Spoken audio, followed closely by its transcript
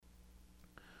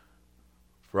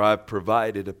For I've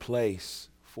provided a place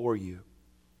for you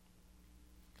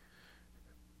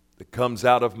that comes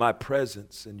out of my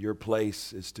presence, and your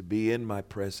place is to be in my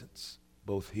presence,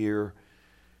 both here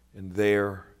and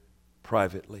there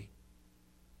privately.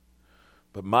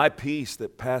 But my peace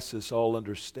that passes all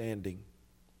understanding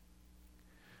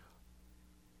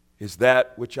is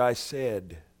that which I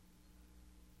said,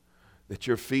 that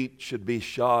your feet should be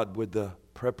shod with the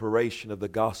preparation of the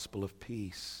gospel of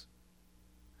peace.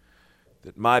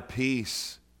 That my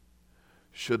peace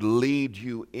should lead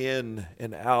you in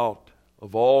and out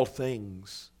of all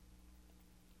things.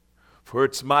 For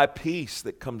it's my peace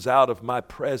that comes out of my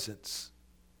presence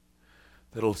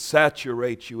that'll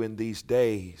saturate you in these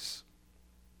days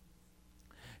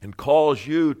and cause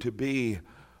you to be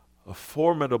a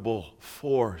formidable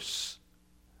force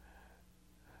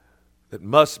that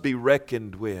must be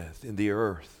reckoned with in the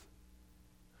earth.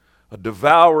 A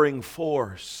devouring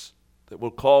force that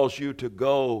will cause you to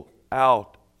go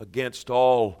out against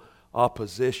all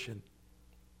opposition.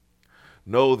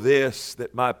 Know this,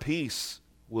 that my peace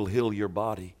will heal your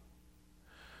body.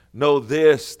 Know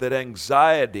this, that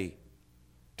anxiety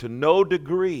to no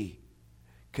degree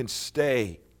can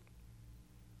stay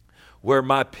where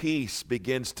my peace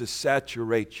begins to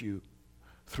saturate you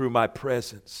through my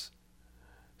presence,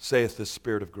 saith the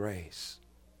Spirit of grace.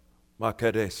 My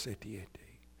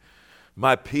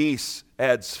peace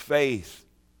adds faith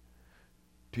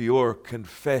to your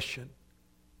confession.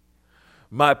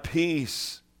 My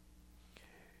peace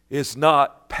is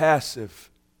not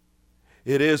passive.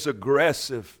 It is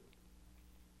aggressive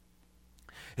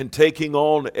in taking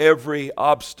on every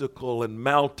obstacle and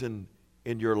mountain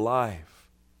in your life.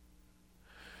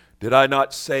 Did I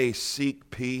not say,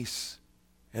 seek peace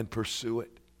and pursue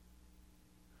it?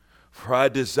 For I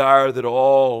desire that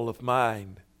all of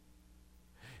mine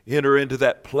enter into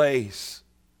that place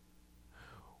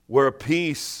where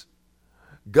peace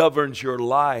governs your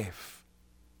life.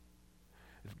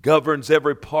 It governs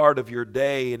every part of your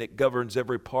day, and it governs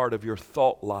every part of your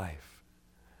thought life,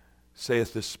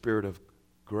 saith the Spirit of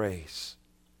grace.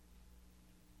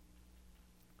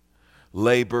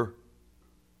 Labor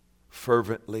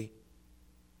fervently.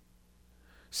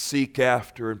 Seek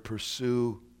after and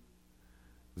pursue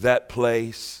that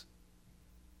place.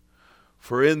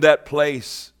 For in that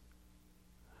place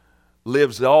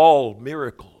lives all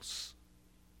miracles.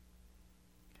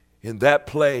 In that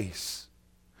place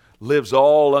lives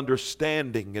all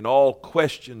understanding, and all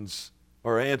questions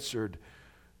are answered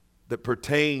that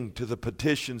pertain to the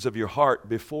petitions of your heart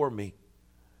before me,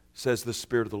 says the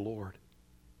Spirit of the Lord.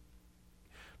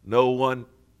 No one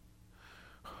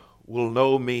will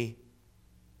know me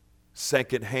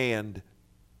secondhand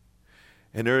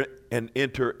and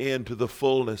enter into the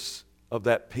fullness of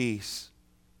that peace.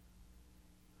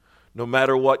 No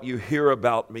matter what you hear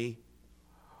about me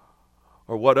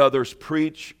or what others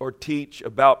preach or teach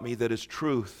about me that is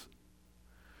truth,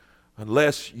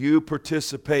 unless you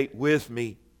participate with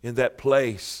me in that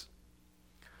place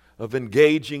of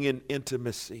engaging in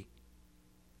intimacy,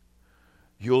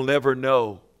 you'll never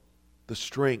know the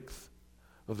strength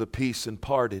of the peace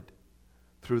imparted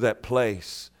through that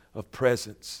place of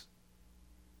presence,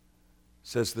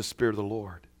 says the Spirit of the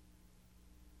Lord.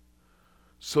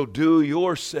 So do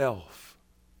yourself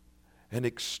an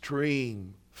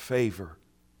extreme favor.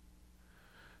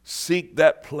 Seek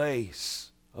that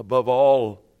place above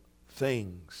all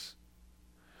things,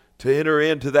 to enter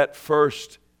into that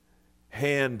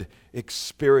first-hand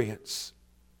experience,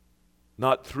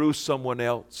 not through someone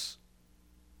else,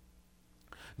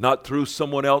 not through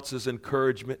someone else's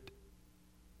encouragement,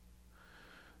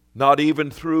 not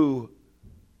even through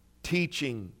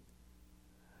teaching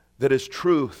that is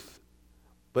truth,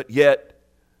 but yet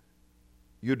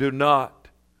you do not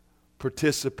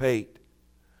participate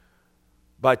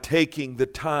by taking the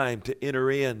time to enter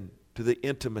in to the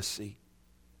intimacy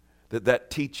that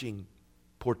teaching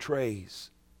portrays.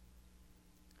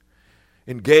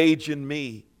 Engage in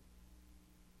me.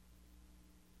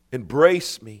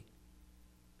 Embrace me.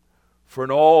 For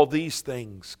in all these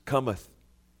things cometh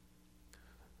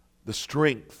the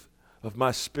strength of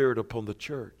my Spirit upon the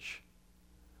church,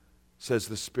 says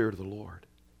the Spirit of the Lord.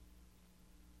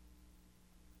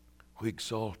 We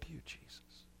exalt you, Jesus.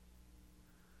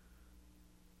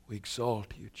 We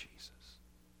exalt you, Jesus.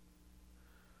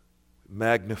 We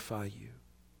magnify you.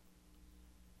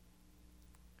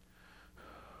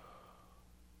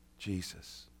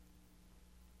 Jesus.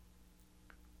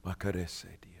 Makarese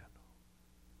diano.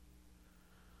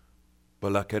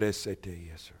 Balakarese te,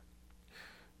 yes, sir.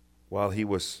 While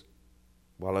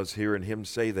I was hearing him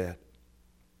say that,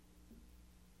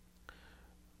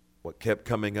 what kept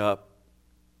coming up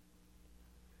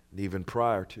and even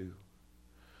prior to.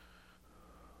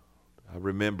 I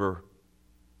remember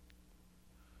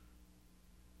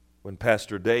when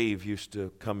Pastor Dave used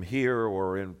to come here,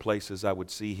 or in places I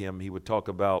would see him, he would talk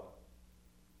about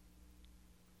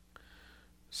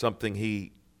something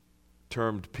he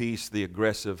termed peace, the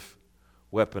aggressive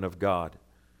weapon of God.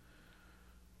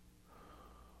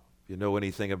 If you know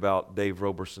anything about Dave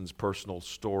Roberson's personal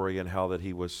story and how that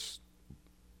he was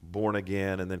born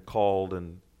again and then called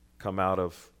and come out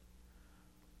of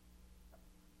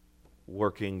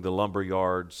working the lumber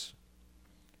yards,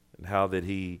 and how that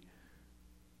he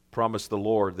promised the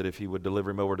Lord that if he would deliver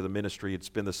him over to the ministry, he'd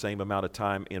spend the same amount of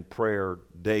time in prayer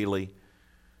daily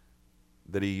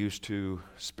that he used to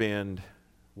spend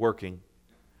working.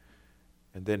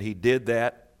 And then he did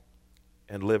that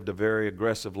and lived a very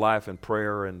aggressive life in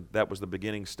prayer, and that was the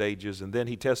beginning stages. And then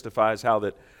he testifies how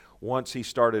that once he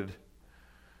started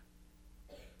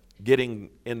getting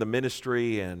in the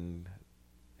ministry and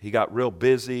he got real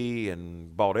busy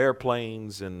and bought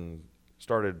airplanes and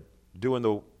started doing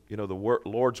the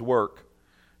Lord's work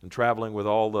and traveling with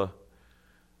all the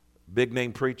big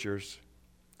name preachers,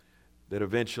 that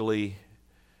eventually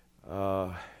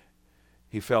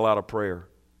he fell out of prayer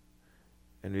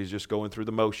and he's just going through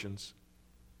the motions.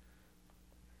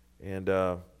 And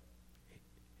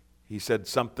he said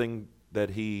something that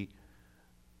you've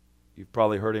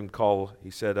probably heard him call,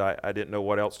 he said, I didn't know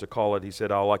what else to call it. He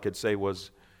said, all I could say was,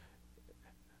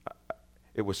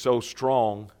 it was so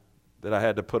strong that I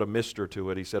had to put a Mr.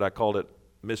 to it. He said, I called it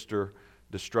Mr.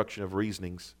 Destruction of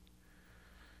Reasonings.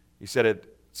 He said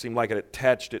it seemed like it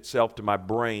attached itself to my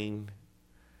brain,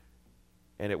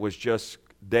 and it was just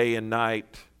day and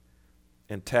night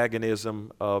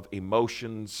antagonism of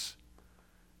emotions.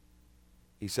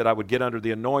 He said I would get under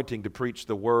the anointing to preach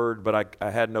the word, but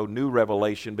I had no new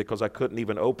revelation because I couldn't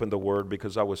even open the word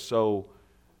because I was so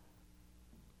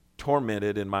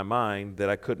tormented in my mind that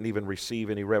I couldn't even receive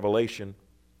any revelation.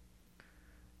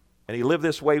 And he lived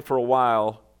this way for a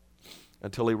while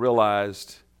until he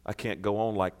realized, I can't go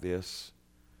on like this.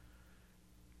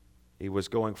 He was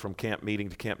going from camp meeting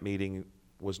to camp meeting,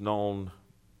 was known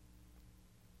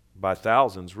by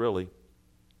thousands, really.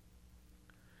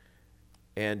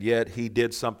 And yet he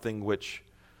did something which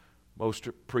most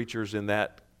preachers in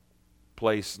that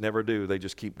place never do. They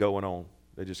just keep going on.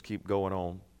 They just keep going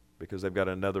on because they've got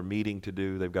another meeting to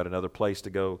do. They've got another place to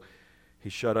go. He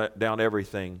shut down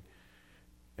everything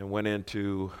and went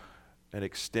into an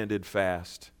extended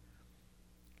fast.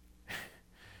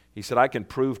 He said, I can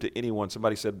prove to anyone.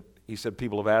 He said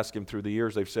people have asked him through the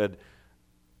years, they've said,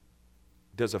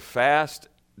 does a fast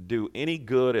do any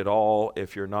good at all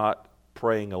if you're not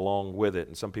praying along with it?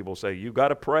 And some people say, you've got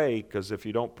to pray, because if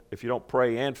you don't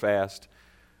pray and fast,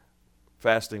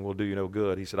 fasting will do you no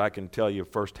good. He said, I can tell you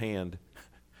firsthand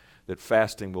that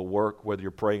fasting will work whether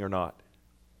you're praying or not.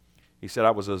 He said,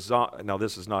 I was a zombie. Now,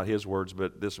 this is not his words,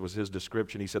 but this was his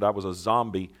description. He said, I was a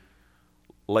zombie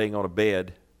laying on a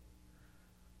bed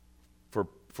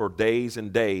for days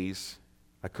and days.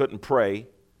 I couldn't pray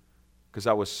because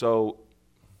I was so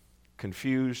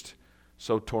confused,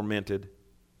 so tormented.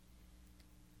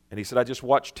 And he said, I just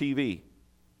watched TV.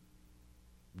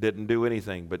 Didn't do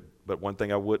anything, but one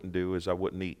thing I wouldn't do is I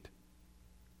wouldn't eat.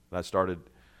 That's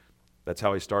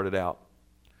how he started out.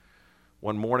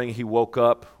 One morning he woke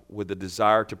up with the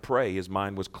desire to pray. His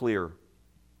mind was clear.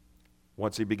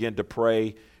 Once he began to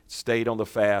pray, stayed on the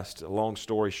fast. A long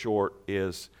story short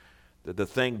is that the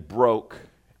thing broke,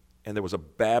 and there was a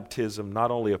baptism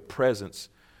not only of presence,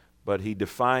 but he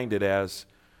defined it as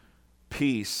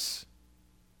peace,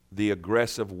 the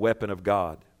aggressive weapon of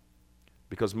God.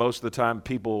 Because most of the time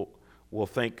people will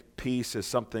think peace is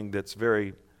something that's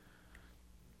very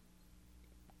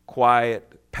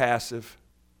quiet, passive.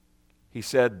 He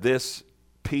said this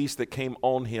peace that came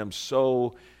on him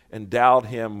so endowed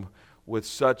him with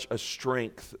such a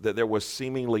strength that there was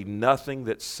seemingly nothing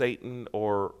that Satan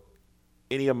or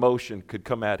any emotion could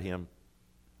come at him,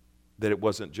 that it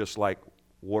wasn't just like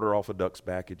water off a duck's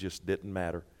back. It just didn't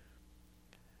matter.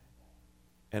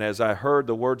 And as I heard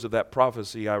the words of that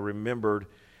prophecy, I remembered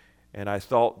and I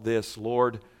thought this,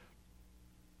 Lord,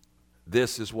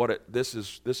 this is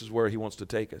where he wants to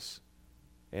take us.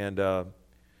 And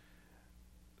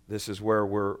this is where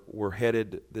we're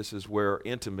headed. This is where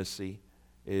intimacy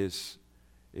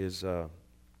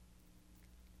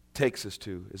takes us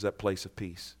to, is that place of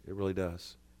peace. It really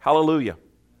does. Hallelujah.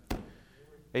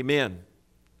 Amen.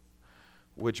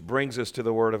 Which brings us to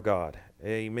the Word of God.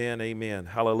 Amen, amen.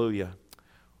 Hallelujah.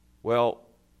 Well,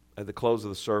 at the close of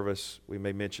the service, we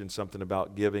may mention something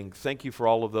about giving. Thank you for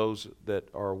all of those that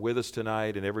are with us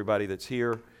tonight and everybody that's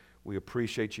here. We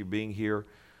appreciate you being here.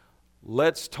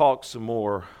 Let's talk some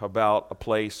more about a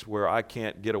place where I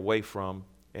can't get away from,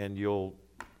 and you'll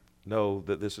know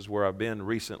that this is where I've been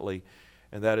recently,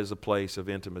 and that is a place of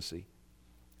intimacy.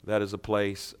 That is a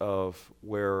place of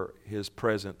where His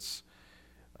presence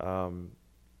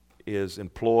is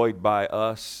employed by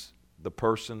us, the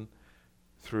person,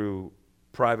 through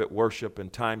private worship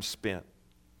and time spent.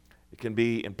 It can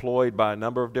be employed by a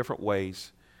number of different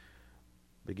ways,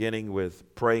 beginning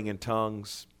with praying in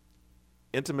tongues.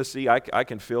 Intimacy, I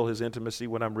can feel His intimacy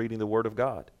when I'm reading the Word of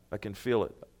God. I can feel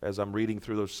it as I'm reading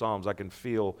through those Psalms. I can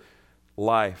feel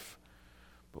life.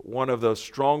 But one of the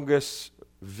strongest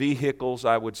vehicles,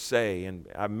 I would say, and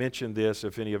I mentioned this,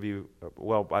 if any of you,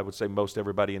 well, I would say most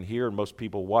everybody in here and most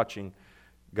people watching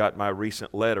got my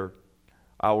recent letter.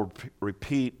 I will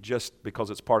repeat just because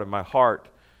it's part of my heart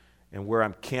and where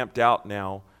I'm camped out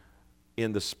now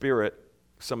in the Spirit,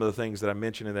 some of the things that I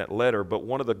mentioned in that letter. But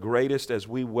one of the greatest, as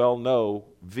we well know,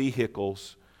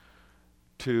 vehicles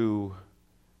to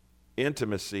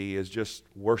intimacy is just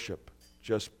worship,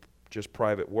 just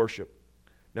private worship.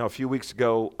 Now, a few weeks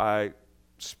ago, I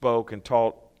spoke and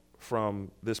taught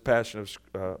from this passage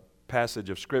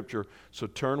of Scripture. So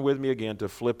turn with me again to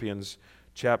Philippians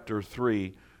chapter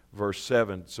 3, verse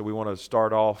 7. So we want to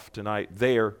start off tonight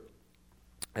there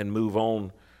and move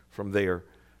on from there,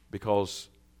 because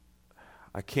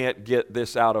I can't get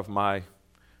this out of my,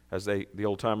 as the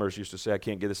old-timers used to say, I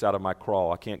can't get this out of my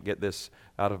crawl. I can't get this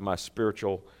out of my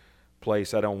spiritual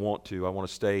place. I don't want to. I want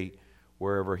to stay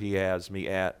wherever He has me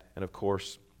at, and of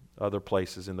course, other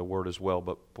places in the Word as well.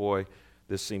 But boy,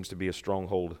 this seems to be a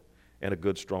stronghold, and a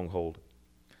good stronghold.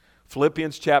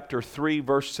 Philippians chapter 3,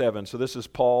 verse 7. So this is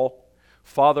Paul.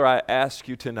 Father, I ask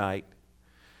you tonight,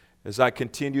 as I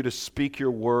continue to speak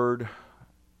your word,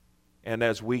 and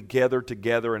as we gather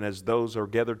together, and as those are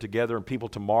gathered together, and people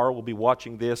tomorrow will be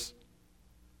watching this,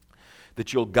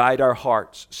 that you'll guide our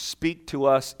hearts. Speak to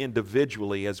us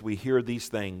individually as we hear these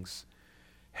things.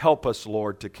 Help us,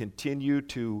 Lord, to continue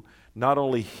to not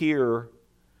only hear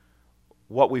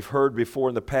what we've heard before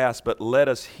in the past, but let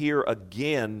us hear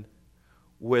again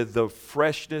with the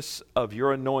freshness of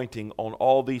your anointing on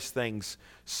all these things,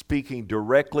 speaking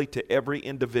directly to every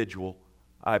individual,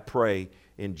 I pray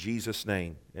in Jesus'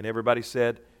 name. And everybody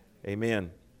said, amen.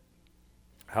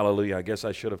 Hallelujah. I guess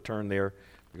I should have turned there,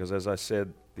 because as I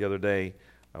said the other day,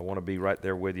 I want to be right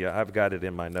there with you. I've got it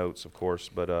in my notes, of course,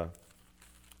 but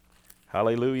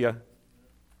hallelujah.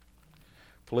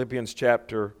 Philippians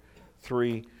chapter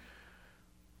 3,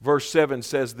 verse 7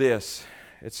 says this.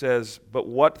 It says, but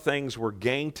what things were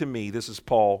gain to me, this is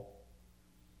Paul,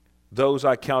 those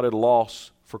I counted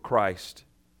loss for Christ.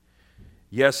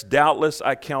 Yes, doubtless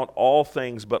I count all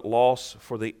things but loss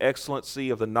for the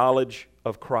excellency of the knowledge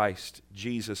of Christ,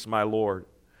 Jesus my Lord,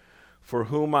 for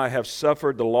whom I have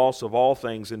suffered the loss of all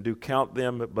things, and do count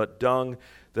them but dung,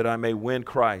 that I may win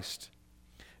Christ,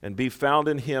 and be found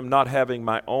in Him, not having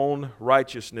my own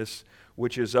righteousness,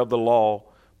 which is of the law,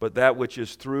 but that which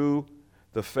is through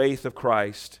the faith of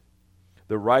Christ,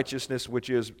 the righteousness which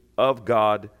is of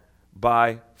God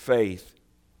by faith.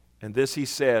 And this he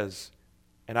says,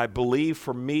 and I believe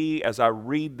for me as I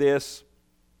read this,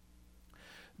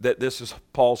 that this is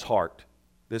Paul's heart.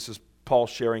 This is Paul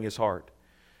sharing his heart.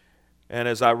 And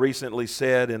as I recently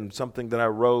said in something that I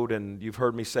wrote, and you've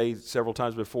heard me say several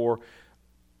times before,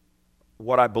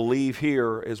 what I believe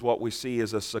here is what we see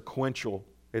as a sequential.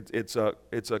 It's a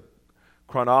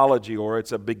chronology, or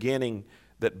it's a beginning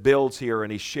that builds here,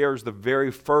 and he shares the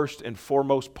very first and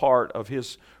foremost part of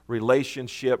his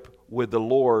relationship with the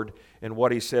Lord. And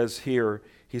what he says here,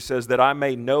 he says that I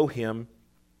may know Him,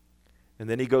 and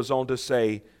then he goes on to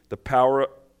say the power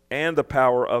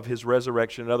of His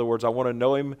resurrection. In other words, I want to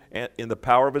know Him in the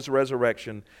power of His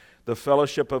resurrection, the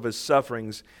fellowship of His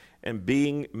sufferings, and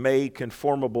being made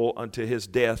conformable unto His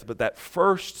death. But that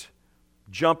first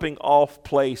jumping off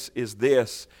place is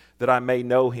this, that I may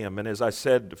know Him. And as I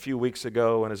said a few weeks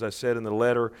ago, and as I said in the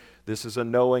letter, this is a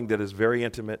knowing that is very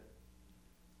intimate,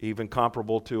 even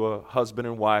comparable to a husband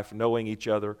and wife knowing each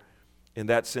other in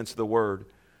that sense of the word.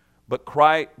 But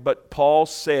Paul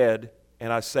said,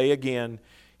 and I say again,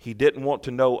 he didn't want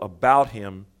to know about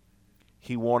Him.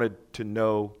 He wanted to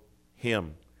know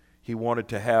Him. He wanted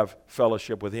to have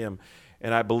fellowship with Him.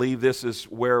 And I believe this is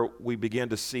where we begin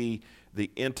to see the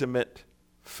intimate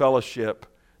fellowship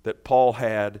that Paul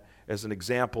had as an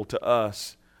example to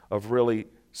us of really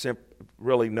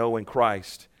knowing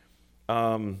Christ.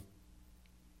 All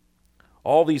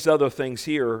these other things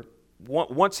here,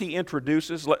 once he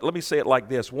introduces, let me say it like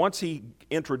this, once he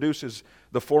introduces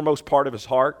the foremost part of his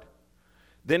heart,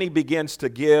 then he begins to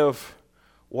give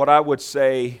what I would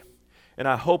say, and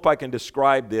I hope I can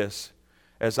describe this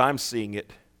as I'm seeing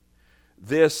it,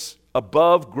 this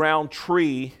above ground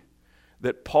tree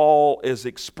that Paul is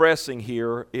expressing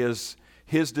here is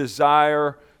his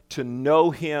desire to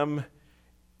know him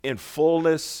in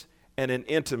fullness and in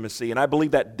intimacy. And I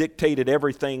believe that dictated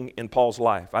everything in Paul's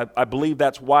life. I believe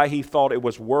that's why he thought it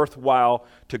was worthwhile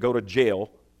to go to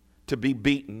jail, to be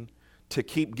beaten, to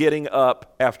keep getting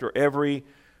up after every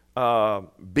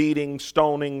beating,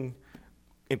 stoning,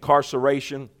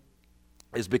 incarceration,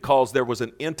 is because there was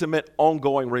an intimate,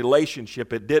 ongoing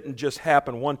relationship. It didn't just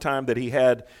happen one time that he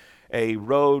had a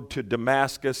road to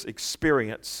Damascus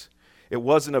experience. It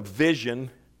wasn't a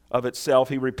vision of itself.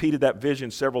 He repeated that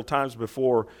vision several times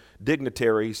before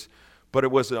dignitaries, but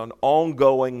it was an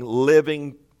ongoing,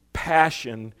 living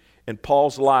passion in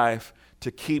Paul's life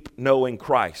to keep knowing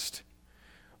Christ.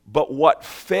 But what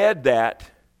fed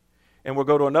that, and we'll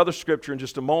go to another scripture in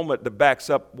just a moment that backs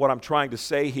up what I'm trying to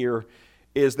say here,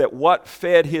 is that what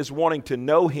fed his wanting to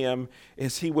know him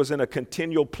is he was in a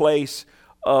continual place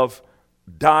of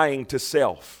dying to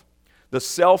self. The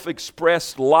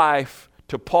self-expressed life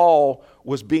to Paul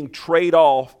was being traded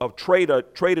off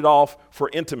for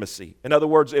intimacy. In other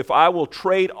words, if I will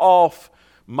trade off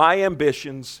my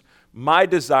ambitions, my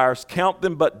desires, count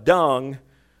them but dung,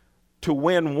 to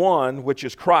win one, which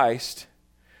is Christ,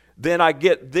 then I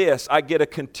get this. I get a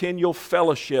continual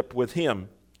fellowship with him.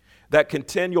 That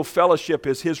continual fellowship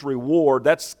is his reward.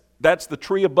 That's the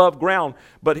tree above ground.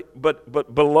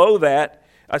 But below that,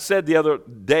 I said the other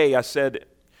day,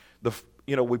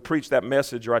 we preached that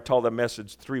message, or I taught that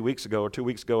message 3 weeks ago or 2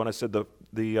 weeks ago, and I said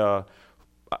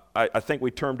I think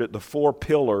we termed it the 4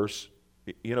 pillars.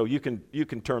 You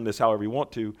can term this however you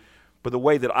want to, but the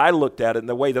way that I looked at it and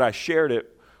the way that I shared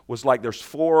it was like there's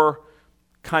 4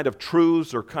 kind of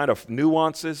truths or kind of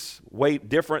nuances, way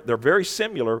different. They're very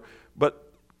similar, but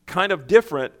kind of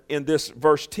different in this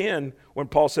verse 10 when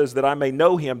Paul says that I may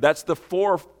know him. That's the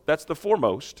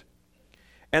foremost.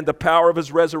 And the power of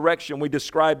his resurrection, we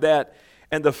described that,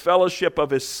 and the fellowship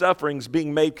of his sufferings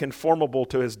being made conformable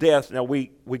to his death. Now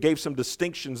we gave some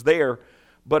distinctions there,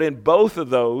 but in both of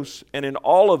those and in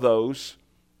all of those,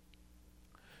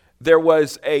 there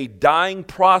was a dying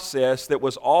process that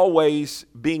was always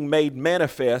being made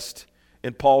manifest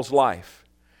in Paul's life.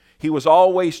 He was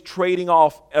always trading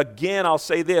off. Again, I'll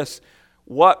say this,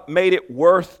 what made it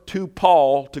worth to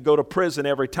Paul to go to prison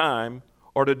every time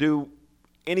or to do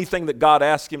anything that God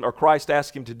asked him or Christ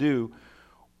asked him to do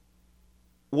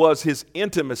was his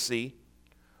intimacy.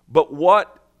 But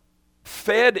what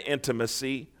fed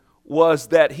intimacy was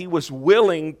that he was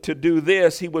willing to do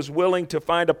this. He was willing to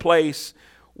find a place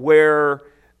where,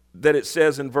 that it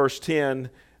says in verse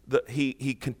 10, that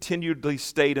he continually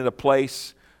stayed in a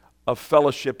place of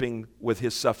fellowshipping with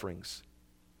his sufferings.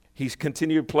 He's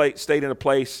stayed in a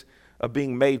place of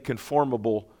being made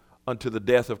conformable unto the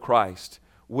death of Christ,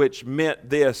 which meant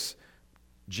this: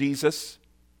 Jesus,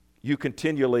 you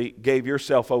continually gave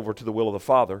yourself over to the will of the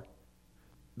Father.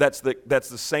 That's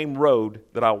the same road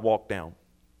that I'll walk down.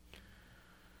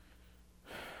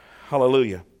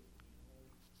 Hallelujah.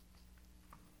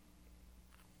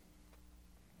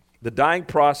 The dying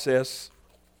process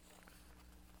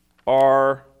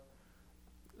are,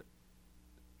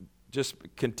 just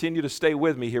continue to stay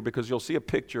with me here because you'll see a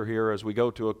picture here as we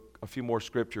go to a few more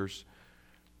scriptures.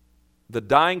 The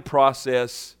dying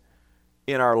process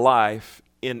in our life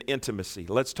in intimacy.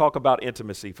 Let's talk about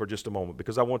intimacy for just a moment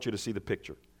because I want you to see the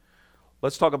picture.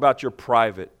 Let's talk about your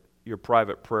private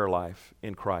prayer life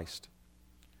in Christ.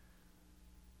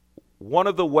 One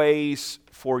of the ways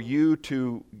for you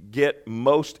to get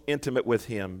most intimate with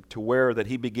him, to where that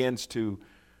he begins to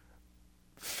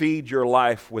feed your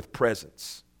life with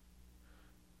presence.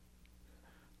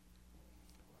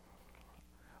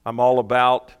 I'm all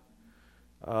about,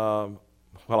 I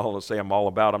want to say I'm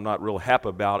not real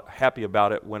happy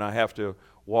about it when I have to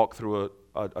walk through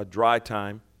a dry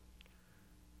time.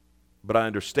 But I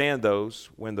understand those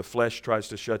when the flesh tries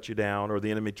to shut you down or the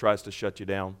enemy tries to shut you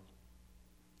down.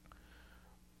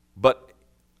 But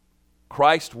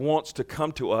Christ wants to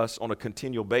come to us on a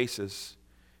continual basis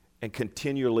and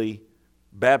continually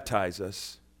baptize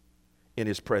us in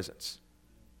his presence.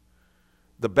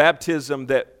 The baptism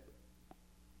that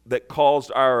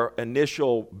caused our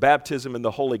initial baptism in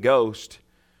the Holy Ghost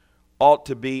ought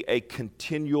to be a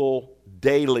continual,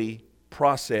 daily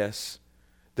process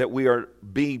that we are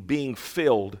being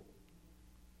filled,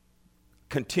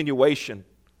 continuation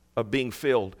of being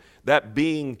filled. That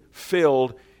being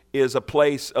filled is a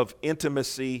place of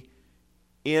intimacy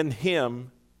in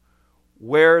him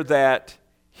where that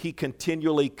he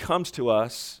continually comes to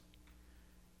us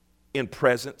in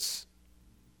presence.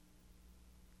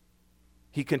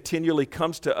 He continually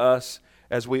comes to us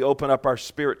as we open up our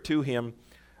spirit to Him.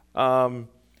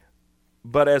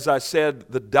 But as I said,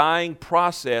 the dying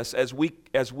process, as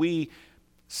we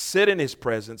sit in His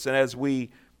presence and as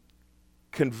we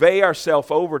convey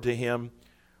ourselves over to Him,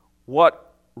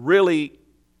 what really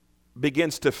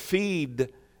begins to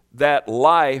feed that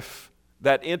life,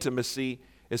 that intimacy,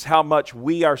 is how much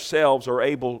we ourselves are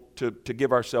able to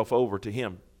give ourselves over to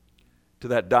Him, to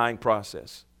that dying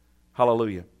process.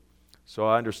 Hallelujah. So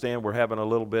I understand we're having a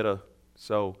little bit of,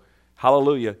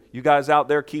 hallelujah. You guys out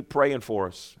there, keep praying for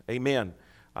us. Amen.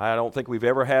 I don't think we've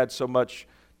ever had so much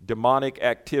demonic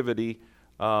activity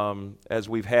as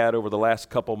we've had over the last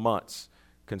couple months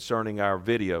concerning our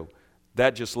video.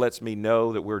 That just lets me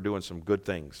know that we're doing some good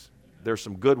things. There's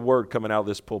some good word coming out of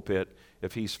this pulpit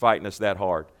if he's fighting us that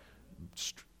hard.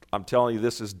 I'm telling you,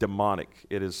 this is demonic.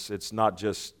 It's not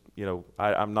just,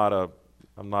 I'm not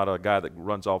a guy that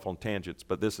runs off on tangents,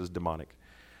 but this is demonic.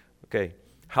 Okay.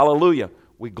 Hallelujah.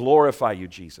 We glorify you,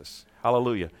 Jesus.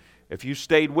 Hallelujah. If you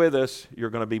stayed with us, you're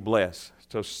going to be blessed.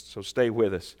 So stay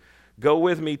with us. Go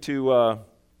with me to,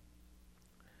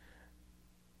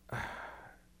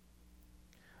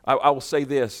 I will say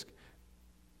this.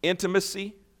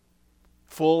 Intimacy,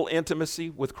 full intimacy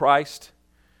with Christ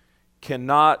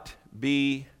cannot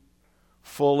be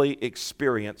fully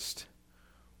experienced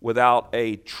without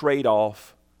a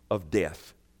trade-off of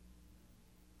death.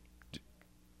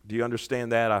 Do you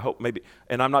understand that? I hope maybe,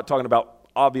 and I'm not talking about,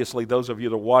 obviously, those of you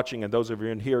that are watching and those of you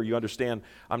in here, you understand,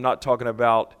 I'm not talking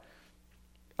about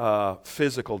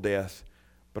physical death,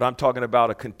 but I'm talking about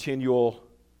a continual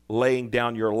laying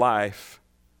down your life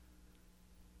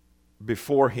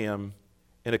before Him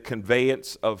in a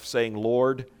conveyance of saying,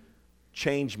 Lord,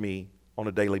 change me on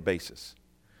a daily basis.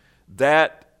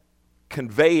 That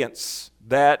conveyance,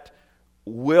 that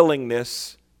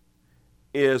willingness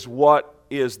is what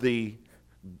is the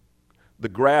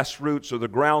grassroots or the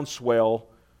groundswell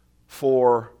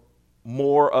for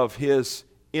more of His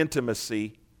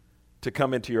intimacy to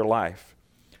come into your life.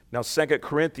 Now, 2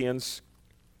 Corinthians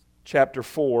chapter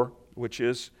 4, which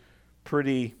is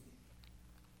pretty,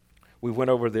 we went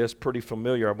over this, pretty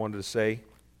familiar, I wanted to say,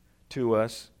 to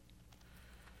us.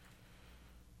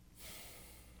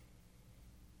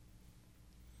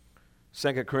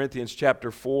 2 Corinthians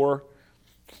chapter 4,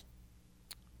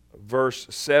 verse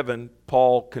 7,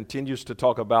 Paul continues to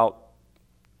talk about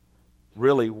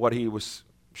really what he was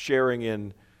sharing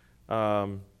in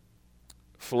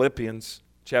Philippians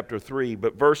chapter 3.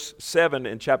 But verse 7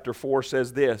 in chapter 4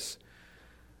 says this,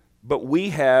 "But we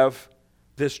have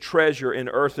this treasure in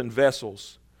earthen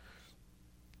vessels,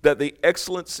 that the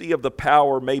excellency of the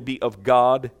power may be of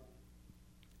God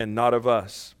and not of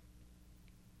us.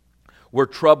 We're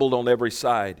troubled on every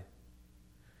side,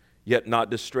 yet not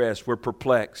distressed. We're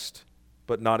perplexed,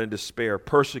 but not in despair.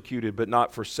 Persecuted, but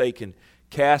not forsaken.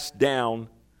 Cast down,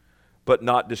 but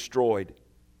not destroyed."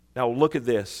 Now look at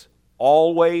this.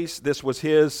 Always, this was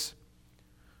his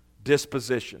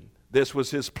disposition. This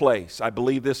was his place. I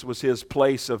believe this was his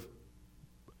place of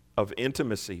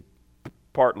intimacy,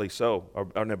 partly so,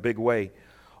 or in a big way.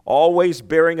 Always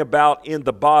bearing about in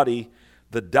the body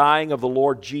the dying of the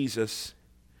Lord Jesus,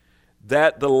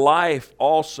 that the life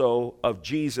also of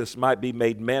Jesus might be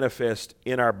made manifest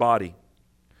in our body.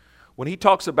 When he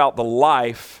talks about the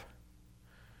life,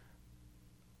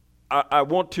 I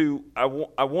want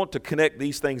to connect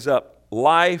these things up.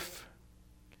 Life,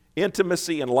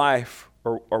 intimacy, and life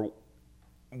are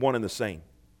one and the same.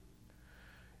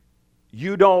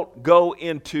 You don't go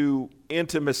into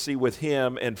intimacy with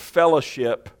Him and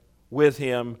fellowship with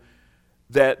Him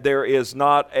that there is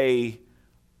not a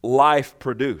life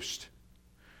produced.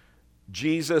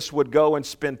 Jesus would go and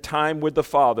spend time with the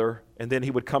Father, and then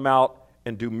He would come out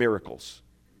and do miracles.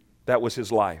 That was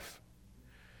His life.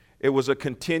 It was a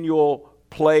continual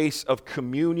place of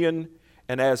communion,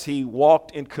 and as He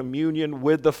walked in communion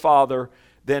with the Father,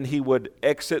 then He would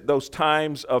exit those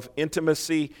times of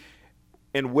intimacy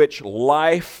in which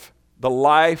life, the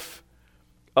life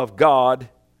of God,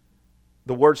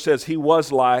 the Word says He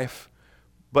was life,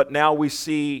 but now we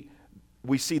see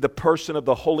the person of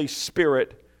the Holy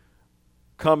Spirit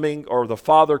coming, or the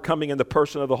Father coming in the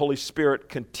person of the Holy Spirit,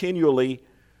 continually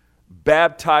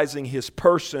baptizing His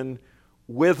person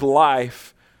with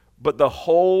life. But the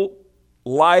whole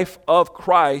life of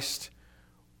Christ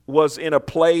was in a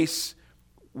place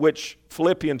which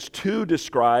Philippians 2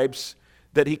 describes,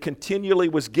 that He continually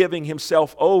was giving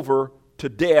Himself over to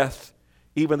death,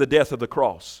 even the death of the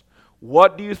cross.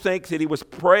 What do you think that He was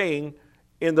praying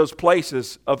in those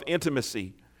places of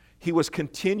intimacy? He was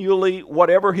continually,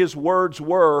 whatever His words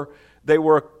were, they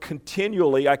were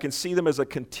continually, I can see them as a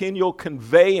continual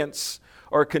conveyance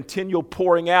or a continual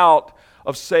pouring out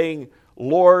of saying,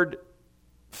 Lord,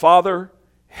 Father,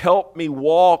 help me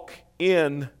walk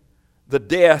in the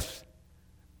death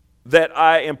that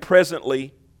I am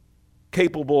presently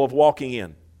capable of walking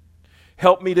in.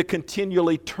 Help me to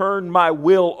continually turn my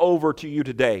will over to you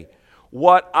today.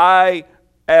 What I,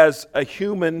 as a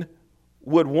human,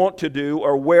 would want to do,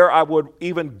 or where I would,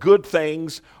 even good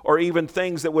things, or even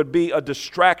things that would be a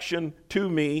distraction to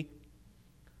me.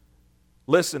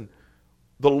 Listen,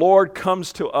 the Lord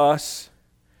comes to us,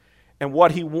 and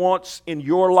what He wants in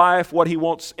your life, what He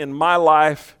wants in my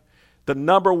life, the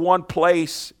number one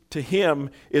place to Him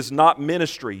is not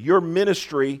ministry. Your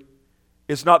ministry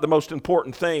is not the most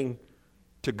important thing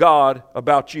to God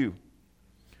about you.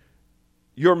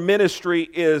 Your ministry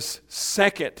is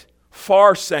second,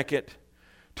 far second,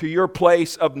 to your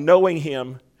place of knowing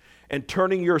Him and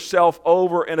turning yourself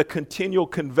over in a continual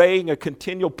conveying, a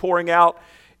continual pouring out,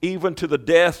 even to the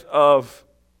death of,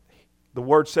 the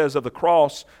Word says, of the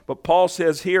cross. But Paul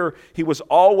says here, he was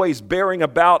always bearing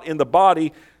about in the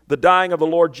body the dying of the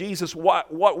Lord Jesus.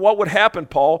 What would happen,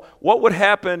 Paul? What would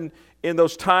happen in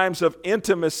those times of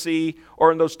intimacy,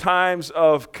 or in those times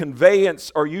of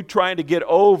conveyance? Are you trying to get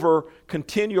over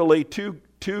continually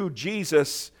to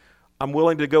Jesus? I'm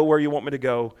willing to go where you want me to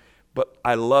go, but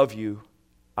I love you.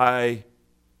 I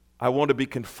want to be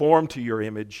conformed to your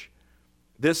image.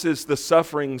 This is the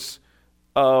sufferings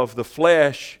of the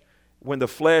flesh, when the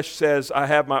flesh says, I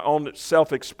have my own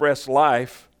self-expressed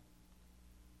life,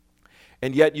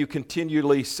 and yet you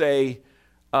continually say,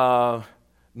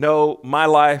 no, my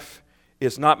life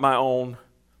is not my own.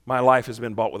 My life has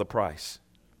been bought with a price.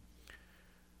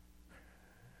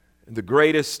 And the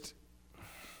greatest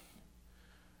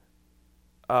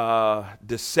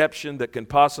deception that can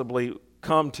possibly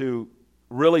come to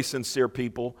really sincere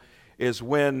people is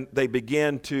when they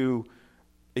begin to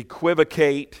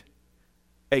equivocate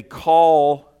a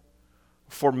call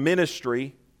for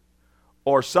ministry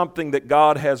or something that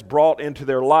God has brought into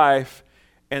their life,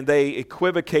 and they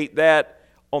equivocate that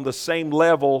on the same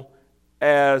level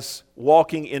as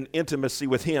walking in intimacy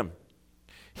with Him.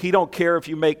 He don't care if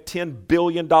you make $10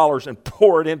 billion and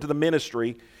pour it into the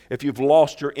ministry if you've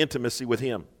lost your intimacy with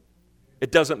Him.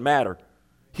 It doesn't matter.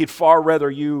 He'd far rather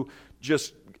you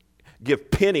just give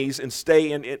pennies and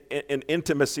stay in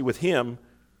intimacy with Him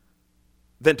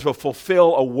than to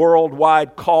fulfill a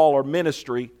worldwide call or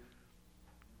ministry.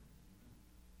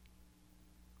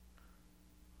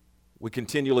 We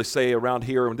continually say around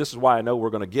here, and this is why I know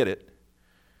we're going to get it,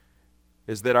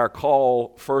 is that our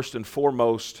call, first and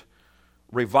foremost,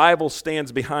 revival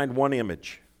stands behind one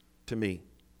image to me.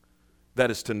 That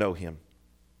is to know Him.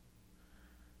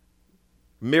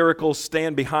 Miracles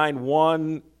stand behind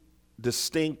one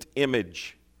distinct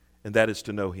image, and that is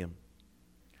to know Him.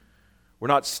 We're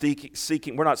not seeking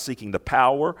the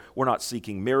power. We're not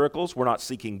seeking miracles. We're not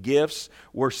seeking gifts.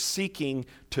 We're seeking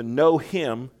to know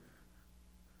Him.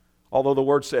 Although the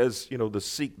Word says, to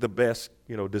seek the best,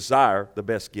 desire the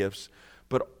best gifts.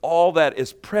 But all that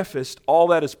is prefaced, all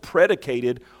that is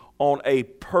predicated on a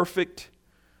perfect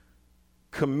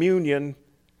communion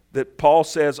that Paul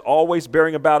says, always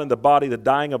bearing about in the body the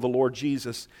dying of the Lord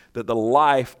Jesus, that the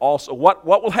life also. What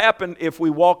will happen if we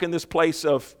walk in this place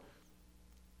of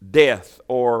death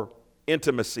or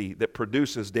intimacy that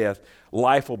produces death?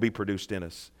 Life will be produced in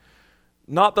us.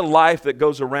 Not the life that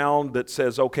goes around that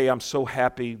says, okay, I'm so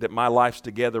happy that my life's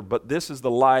together, but this is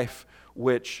the life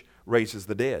which raises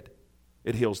the dead.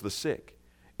 It heals the sick.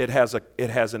 It has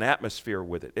an atmosphere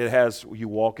with it. You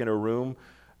walk in a room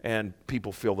and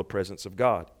people feel the presence of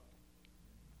God.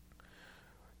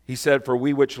 He said, for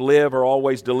we which live are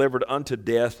always delivered unto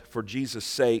death for Jesus'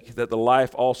 sake, that the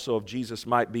life also of Jesus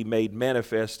might be made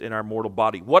manifest in our mortal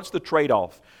body. What's the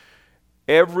trade-off?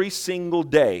 Every single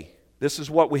day, this is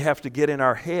what we have to get in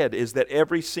our head, is that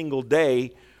every single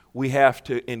day we have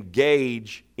to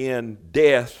engage in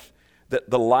death that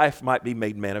the life might be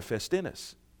made manifest in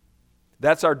us.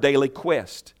 That's our daily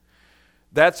quest.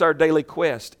 That's our daily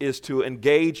quest, is to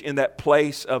engage in that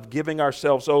place of giving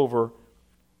ourselves over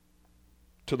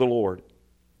to the Lord.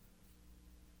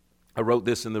 I wrote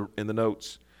this in the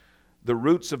notes. The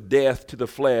roots of death to the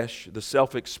flesh, the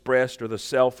self-expressed or the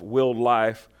self-willed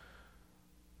life,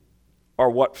 are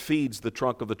what feeds the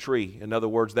trunk of the tree. In other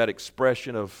words, that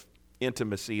expression of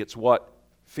intimacy, it's what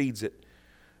feeds it.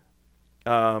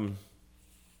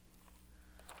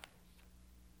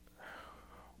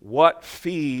 What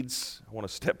feeds, I want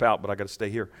to step out, but I got to stay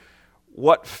here.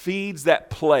 What feeds that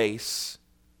place,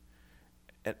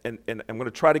 and I'm going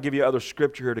to try to give you other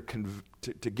scripture here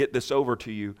to get this over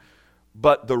to you,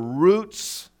 but the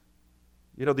roots,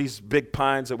 these big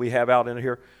pines that we have out in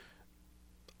here,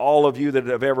 all of you that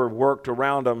have ever worked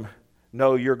around them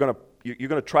No, you're going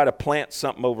to try to plant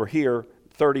something over here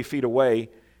 30 feet away,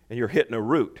 and you're hitting a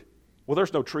root. Well,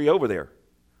 there's no tree over there.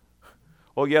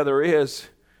 Oh, yeah, there is.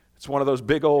 It's one of those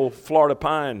big old Florida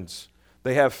pines.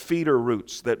 They have feeder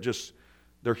roots that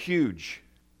they're huge.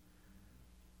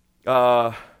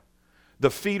 The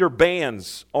feeder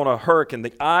bands on a hurricane,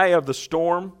 the eye of the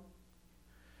storm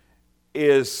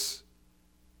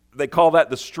they call that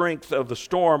the strength of the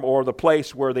storm, or the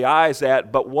place where the eye's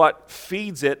at, but what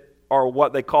feeds it are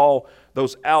what they call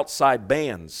those outside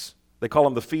bands. They call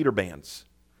them the feeder bands.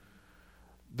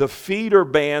 The feeder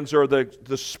bands, or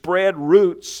the spread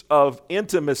roots of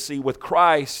intimacy with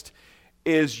Christ,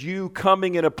 is you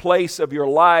coming in a place of your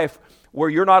life where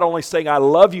you're not only saying, I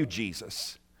love you,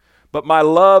 Jesus, but my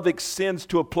love extends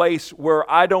to a place where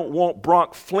I don't want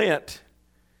Bronk Flint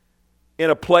in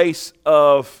a place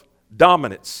of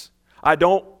dominance. I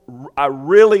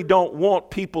really don't want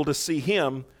people to see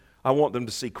him. I want them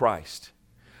to see Christ.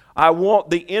 I want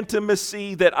the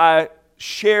intimacy that I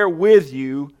share with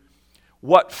you.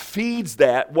 What feeds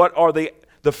that, what are the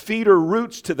feeder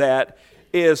roots to that,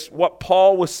 is what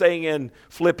Paul was saying in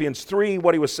Philippians 3,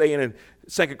 what he was saying in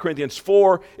 2 Corinthians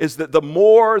 4, is that the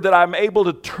more that I'm able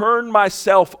to turn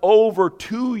myself over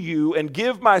to you and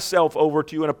give myself over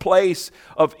to you in a place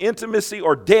of intimacy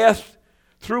or death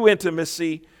through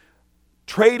intimacy,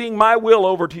 trading my will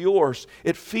over to yours,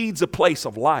 it feeds a place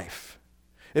of life.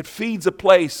 It feeds a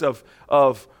place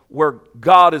of where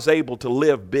God is able to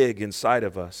live big inside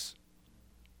of us.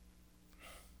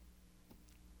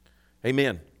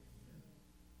 Amen.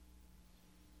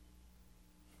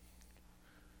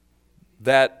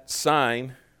 That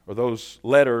sign, or those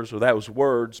letters, or those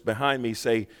words behind me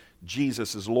say,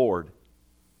 Jesus is Lord.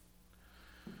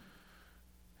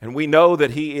 And we know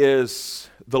that He is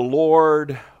the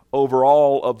Lord over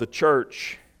all of the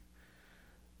church.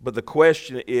 But the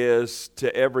question is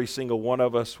to every single one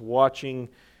of us watching,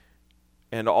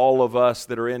 and all of us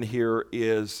that are in here,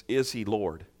 is He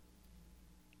Lord?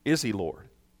 Is He Lord?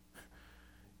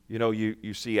 You know,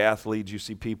 you see athletes, you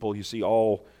see people, you see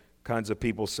all kinds of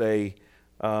people say,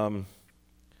 I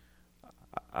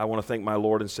want to thank my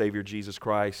Lord and Savior Jesus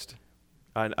Christ.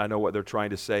 I know what they're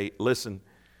trying to say. Listen,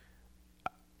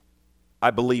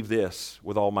 I believe this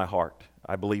with all my heart.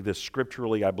 I believe this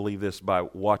scripturally. I believe this by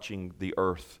watching the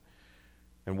earth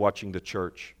and watching the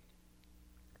church.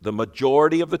 The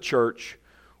majority of the church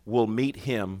will meet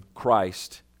Him,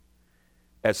 Christ,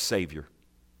 as Savior.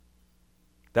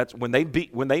 That's when they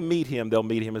meet Him, they'll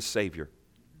meet Him as Savior.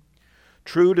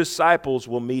 True disciples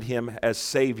will meet Him as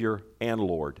Savior and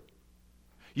Lord.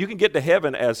 You can get to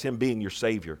heaven as Him being your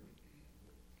Savior,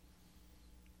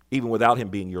 even without Him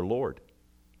being your Lord.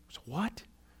 So what?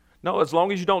 No, as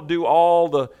long as you don't do all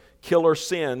the killer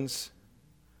sins,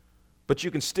 but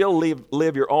you can still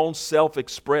live your own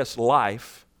self-expressed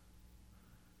life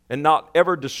and not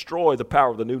ever destroy the power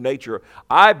of the new nature.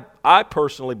 I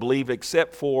personally believe,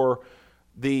 except for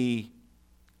the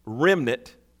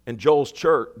remnant in Joel's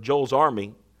church, Joel's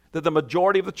army, that the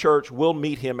majority of the church will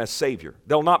meet Him as Savior.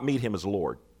 They'll not meet Him as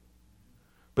Lord.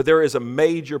 But there is a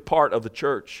major part of the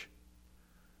church,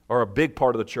 or a big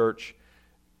part of the church,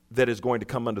 that is going to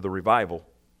come under the revival.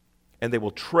 And they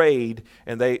will trade,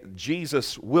 and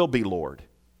Jesus will be Lord.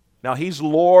 Now He's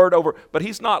Lord over, but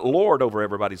He's not Lord over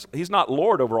everybody's. He's not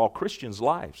Lord over all Christians'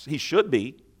 lives. He should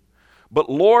be. But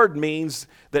Lord means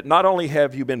that not only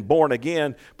have you been born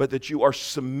again, but that you are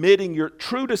submitting your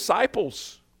true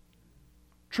disciples.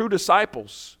 True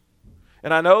disciples.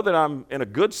 And I know that I'm, in a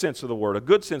good sense of the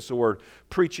word,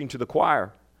 preaching to the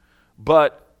choir.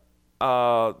 But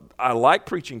I like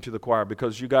preaching to the choir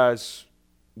because you guys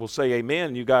will say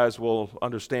amen. You guys will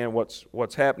understand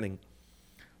what's happening.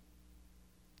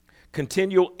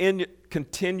 Continued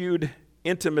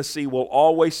intimacy will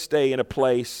always stay in a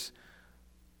place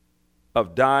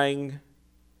of dying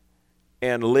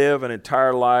and live an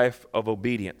entire life of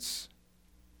obedience.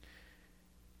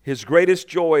 His greatest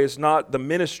joy is not the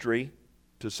ministry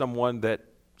to someone that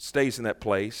stays in that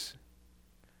place.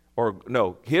 Or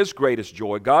no, His greatest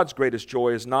joy, God's greatest joy,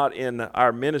 is not in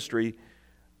our ministry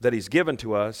that He's given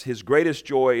to us. His greatest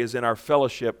joy is in our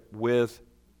fellowship with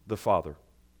the Father.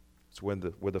 It's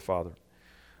with the Father.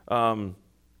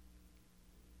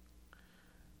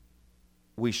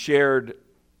 We shared,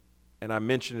 and I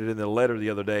mentioned it in the letter the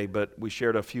other day, but we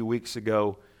shared a few weeks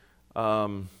ago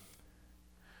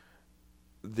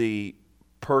the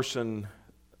person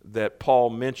that Paul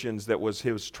mentions that was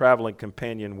his traveling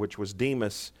companion, which was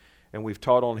Demas, and we've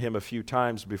taught on him a few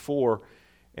times before,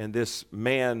 and this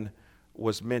man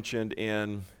was mentioned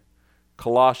in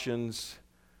Colossians,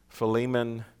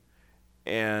 Philemon,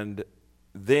 and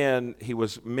then he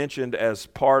was mentioned as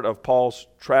part of Paul's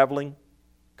traveling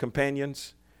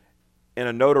companions in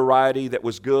a notoriety that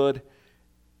was good.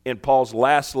 In Paul's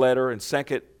last letter in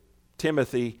 2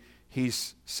 Timothy, he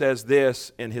says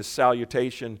this in his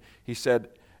salutation. He said,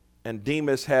 "And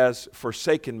Demas has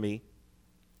forsaken me,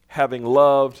 having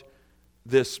loved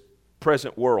this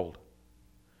present world."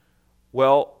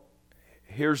 Well,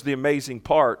 here's the amazing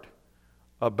part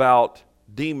about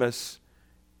Demas.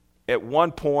 At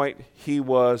one point, he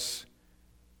was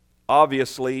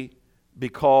obviously,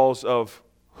 because of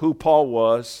who Paul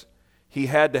was, he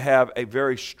had to have a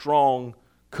very strong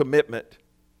commitment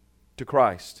to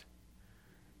Christ.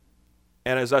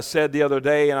 And as I said the other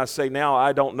day, and I say now,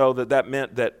 I don't know that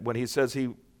meant that when he says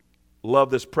he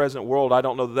loved this present world, I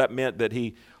don't know that meant that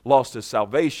he lost his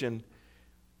salvation.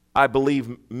 I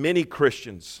believe many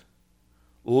Christians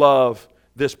love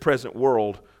this present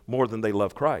world more than they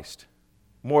love Christ.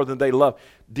 More than they love.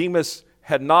 Demas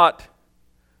had not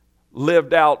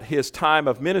lived out his time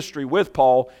of ministry with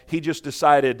Paul. He just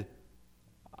decided,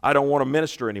 I don't want to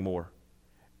minister anymore.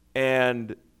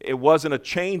 And it wasn't a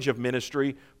change of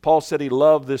ministry. Paul said he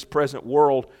loved this present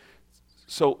world.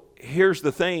 So here's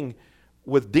the thing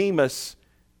with Demas.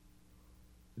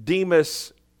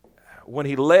 Demas, when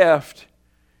he left,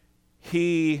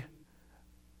 he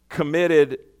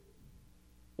committed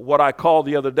what I called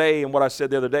the other day and what I said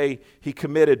the other day, he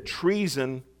committed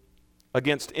treason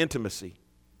against intimacy.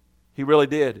 He really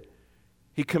did.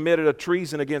 He committed a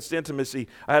treason against intimacy.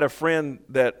 I had a friend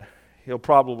that, he'll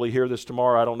probably hear this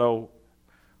tomorrow, I don't know.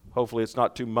 Hopefully it's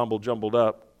not too mumble-jumbled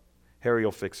up. Harry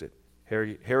will fix it.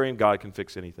 Harry and God can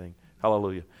fix anything.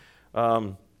 Hallelujah.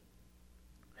 When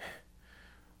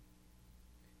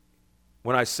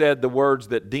I said the words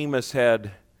that Demas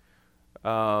had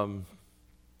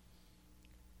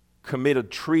committed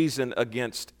treason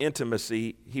against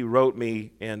intimacy, he wrote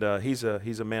me, and he's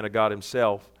a man of God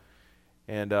himself,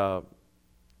 and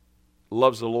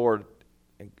loves the Lord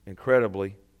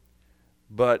incredibly.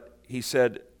 But he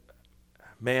said,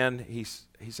 man, he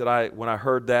said, when I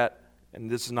heard that, and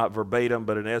this is not verbatim,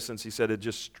 but in essence, he said it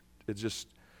just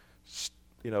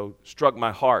struck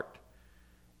my heart.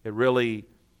 It really, he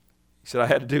said, I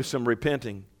had to do some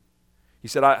repenting. He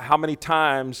said, how many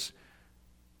times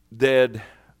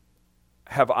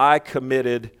have I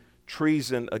committed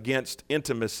treason against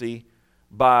intimacy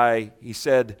by, he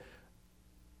said,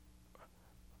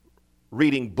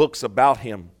 reading books about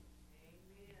him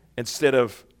instead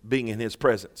of being in his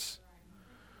presence.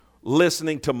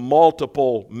 Listening to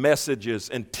multiple messages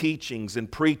and teachings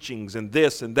and preachings and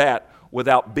this and that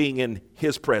without being in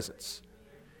his presence.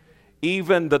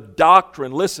 Even the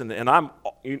doctrine, listen, and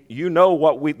you know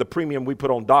what the premium we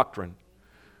put on doctrine,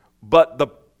 but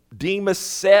Demas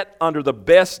sat under the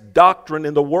best doctrine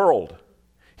in the world.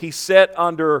 He sat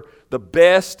under the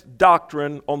best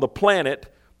doctrine on the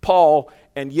planet, Paul,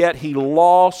 and yet he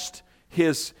lost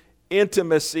his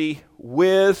intimacy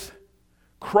with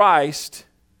Christ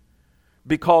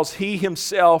because he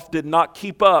himself did not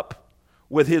keep up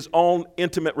with his own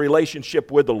intimate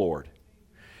relationship with the Lord.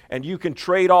 And you can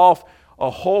trade off a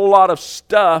whole lot of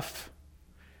stuff,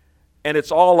 and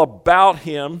it's all about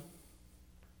him,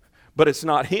 but it's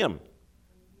not him.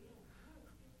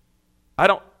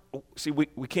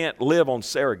 We can't live on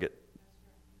surrogate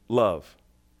love.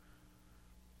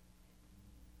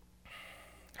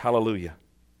 Hallelujah.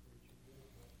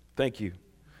 Thank you.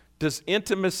 Does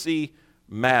intimacy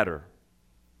matter?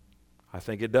 I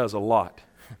think it does a lot.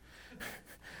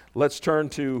 Let's turn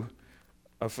to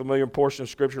a familiar portion of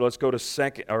Scripture. Let's go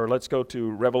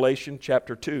to Revelation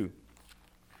chapter 2.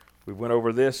 We went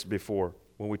over this before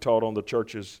when we taught on the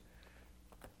churches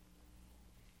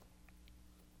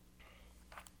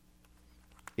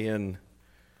in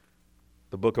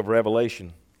the book of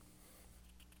Revelation.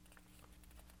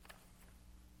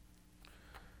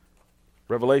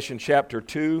 Revelation chapter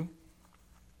 2,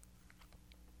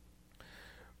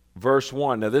 verse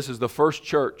 1. Now this is the first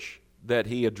church that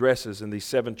he addresses in these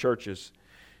 7 churches.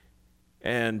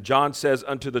 And John says,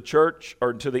 unto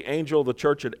the angel of the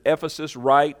church at Ephesus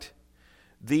write,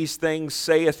 these things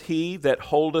saith he that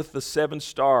holdeth the 7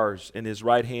 stars in his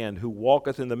right hand, who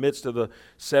walketh in the midst of the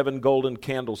 7 golden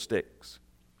candlesticks.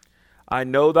 I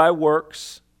know thy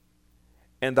works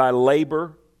and thy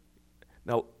labor.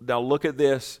 Now look at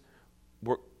this.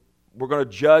 We're going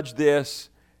to judge this,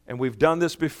 and we've done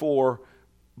this before,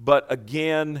 but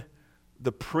again,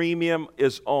 the premium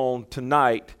is on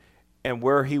tonight, and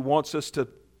where he wants us to,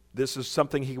 this is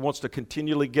something he wants to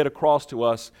continually get across to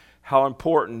us, how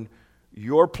important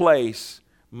your place,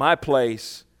 my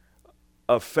place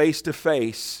of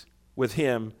face-to-face with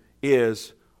him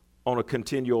is on a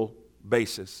continual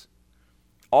basis.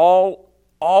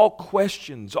 all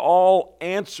questions, all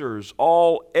answers,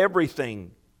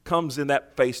 everything comes in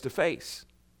that face-to-face.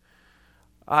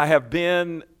 I have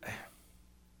been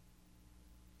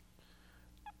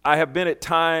at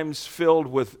times filled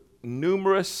with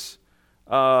numerous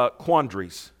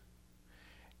quandaries.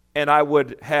 And I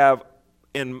would have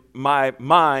in my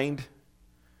mind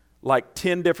like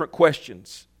 10 different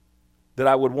questions that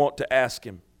I would want to ask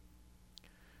him.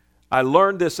 I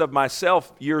learned this of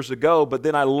myself years ago, but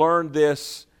then I learned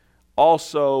this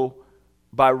also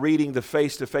by reading the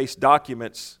face-to-face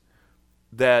documents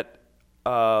that's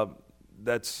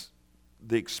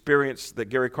the experience that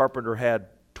Gary Carpenter had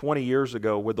 20 years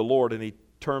ago with the Lord, and he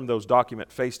termed those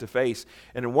documents face-to-face.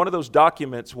 And in one of those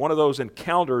documents, one of those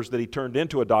encounters that he turned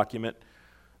into a document,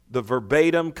 the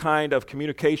verbatim kind of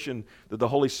communication that the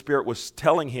Holy Spirit was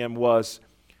telling him was,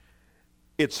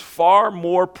 it's far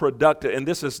more productive, and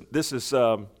this is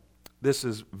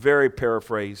very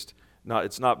paraphrased.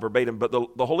 It's not verbatim, but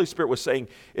the Holy Spirit was saying,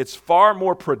 it's far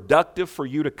more productive for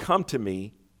you to come to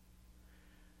me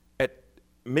at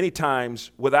many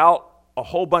times without a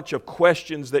whole bunch of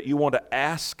questions that you want to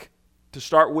ask to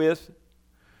start with,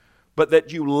 but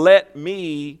that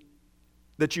you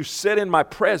sit in my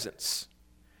presence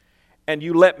and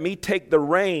you let me take the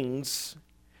reins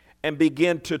and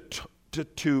begin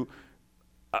to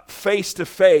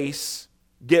face-to-face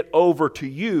get over to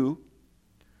you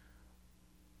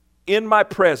in my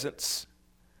presence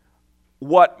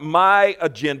what my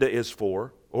agenda is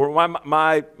for, or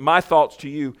my thoughts to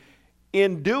you.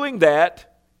 In doing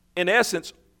that, in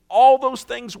essence, all those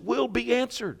things will be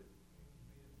answered.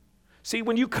 See,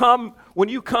 when you come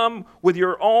with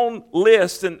your own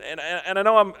list, and I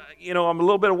know I'm a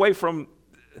little bit away from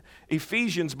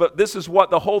Ephesians, but this is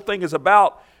what the whole thing is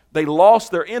about. They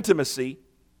lost their intimacy.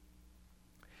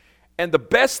 And the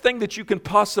best thing that you can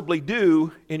possibly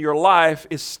do in your life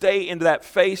is stay in that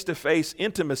face-to-face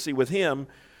intimacy with Him,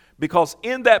 because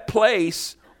in that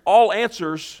place, all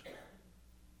answers,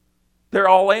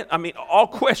 all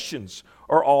questions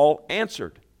are all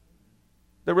answered.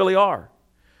 They really are.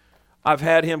 I've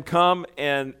had Him come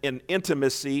and in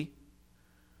intimacy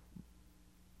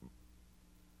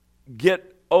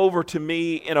get over to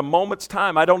me in a moment's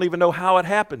time. I don't even know how it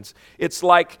happens. It's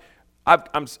like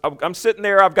I'm sitting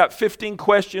there. I've got 15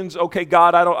 questions. Okay,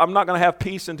 God, I'm not going to have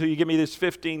peace until you give me this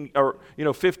 15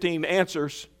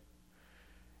 answers.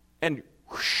 And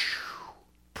whoosh,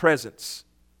 presence,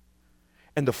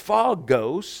 and the fog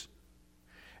goes,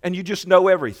 and you just know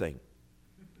everything.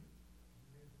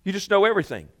 You just know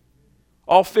everything.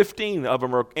 All 15 of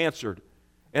them are answered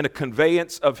in a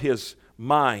conveyance of His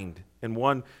mind, and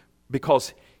one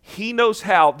because He knows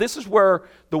how. This is where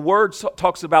the Word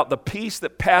talks about the peace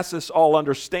that passes all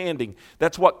understanding.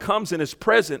 That's what comes in His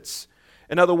presence.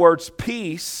 In other words,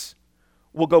 peace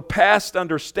will go past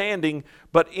understanding,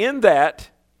 but in that,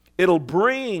 it'll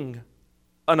bring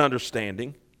an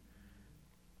understanding.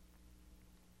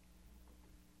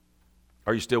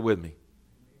 Are you still with me?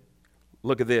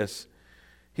 Look at this.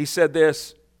 He said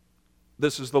this.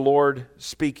 This is the Lord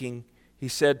speaking. He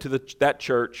said to that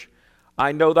church,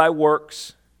 I know thy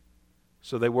works.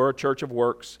 So they were a church of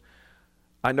works.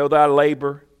 I know thy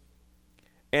labor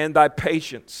and thy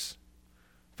patience.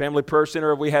 Family Prayer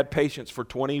Center, we had patience for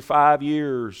 25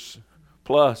 years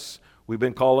plus. We've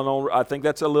been calling on, I think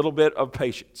that's a little bit of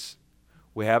patience.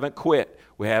 We haven't quit.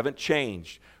 We haven't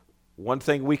changed. One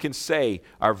thing we can say,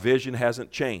 our vision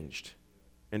hasn't changed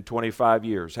in 25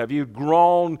 years. Have you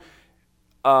grown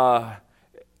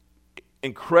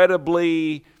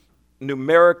incredibly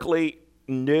numerically?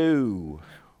 No,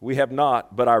 we have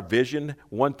not. But our vision,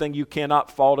 one thing you cannot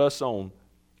fault us on,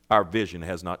 our vision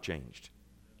has not changed.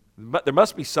 But there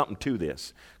must be something to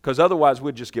this, because otherwise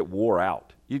we'd just get wore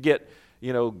out. You get,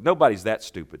 nobody's that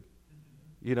stupid.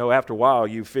 After a while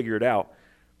you figure it out.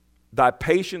 Thy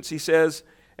patience, he says,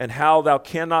 and how thou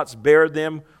cannot bear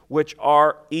them which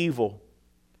are evil.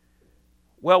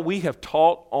 Well, we have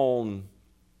taught on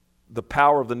the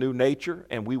power of the new nature,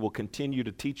 and we will continue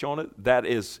to teach on it. That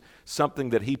is something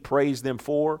that he praised them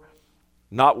for,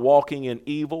 not walking in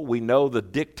evil. We know the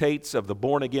dictates of the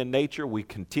born-again nature. We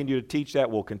continue to teach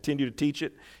that. We'll continue to teach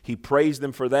it. He praised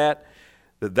them for that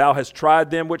thou hast tried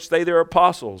them which say they're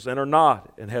apostles and are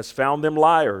not, and hast found them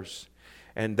liars.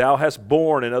 And thou hast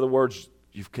borne, in other words,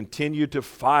 you've continued to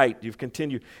fight. You've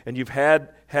continued, and you've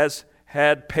had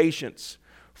patience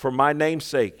for my name's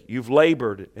sake. You've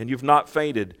labored, and you've not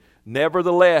fainted.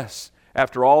 Nevertheless,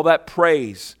 after all that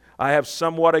praise, I have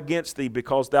somewhat against thee,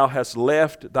 because thou hast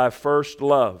left thy first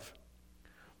love.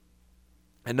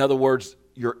 In other words,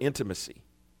 your intimacy,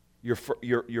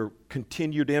 your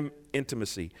continued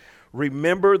intimacy.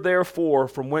 Remember therefore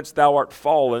from whence thou art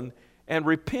fallen, and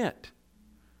repent.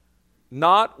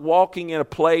 Not walking in a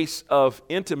place of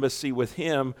intimacy with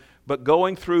Him, but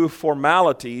going through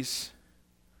formalities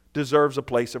deserves a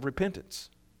place of repentance.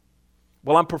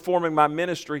 Well, I'm performing my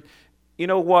ministry. You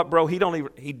know what, bro?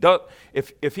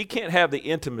 If he can't have the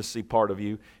intimacy part of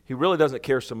you, he really doesn't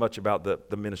care so much about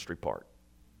the ministry part.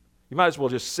 You might as well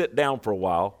just sit down for a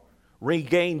while,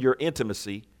 regain your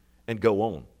intimacy, and go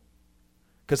on.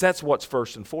 Because that's what's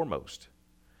first and foremost.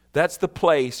 That's the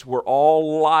place where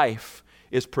all life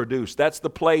is produced. That's the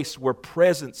place where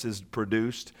presence is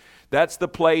produced. That's the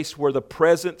place where the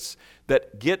presence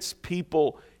that gets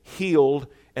people healed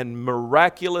and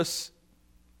miraculous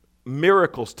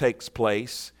miracles takes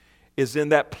place is in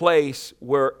that place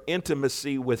where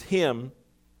intimacy with Him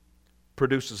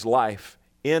produces life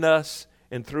in us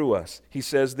and through us. He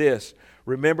says this,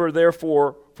 remember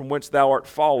therefore from whence thou art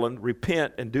fallen,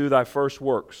 repent and do thy first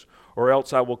works, or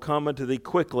else I will come unto thee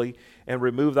quickly and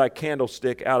remove thy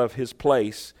candlestick out of his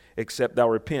place, except thou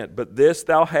repent. But this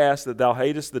thou hast, that thou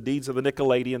hatest the deeds of the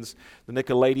Nicolaitans. The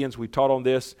Nicolaitans, we taught on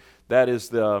this, that's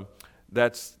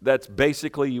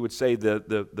basically, you would say,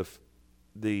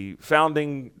 the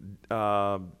founding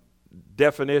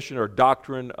definition or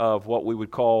doctrine of what we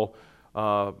would call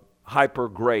hyper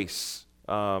grace,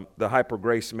 the hyper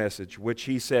grace message, which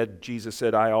Jesus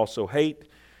said, I also hate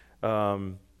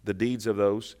the deeds of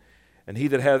those. And he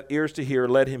that hath ears to hear,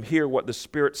 let him hear what the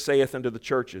Spirit saith unto the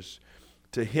churches.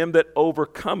 To him that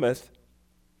overcometh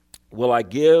will I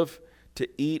give to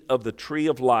eat of the tree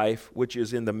of life, which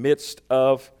is in the midst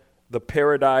of the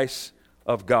paradise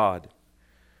of God.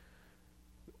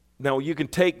 Now, you can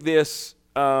take this,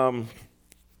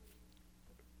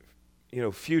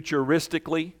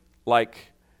 futuristically,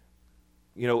 like,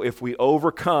 if we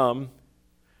overcome,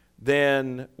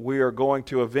 then we are going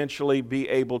to eventually be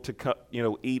able to,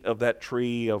 eat of that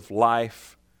tree of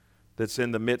life that's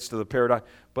in the midst of the paradise.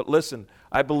 But listen,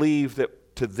 I believe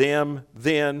that to them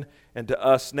then and to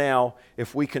us now,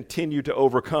 if we continue to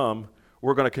overcome,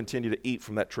 we're going to continue to eat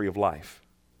from that tree of life,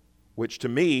 which to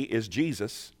me is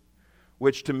Jesus,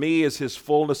 which to me is His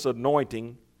fullness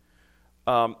anointing.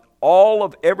 All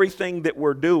of everything that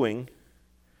we're doing,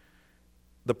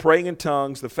 the praying in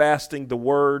tongues, the fasting, the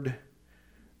word,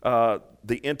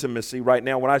 the intimacy. Right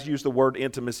now, when I use the word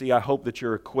intimacy, I hope that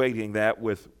you're equating that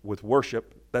with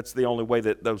worship. That's the only way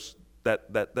that's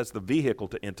the vehicle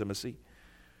to intimacy.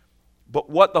 But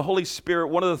what the Holy Spirit,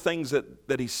 one of the things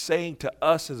that He's saying to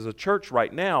us as a church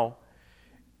right now,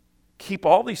 keep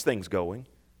all these things going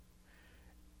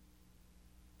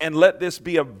and let this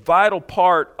be a vital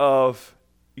part of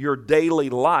your daily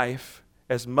life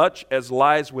as much as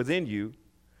lies within you,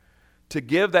 to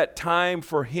give that time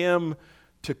for Him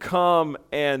to come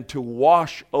and to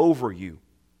wash over you.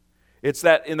 It's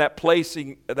that in that place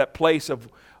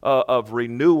of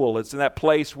renewal. It's in that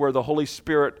place where the Holy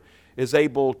Spirit is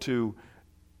able to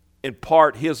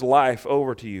impart His life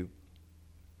over to you.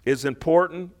 It's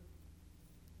important.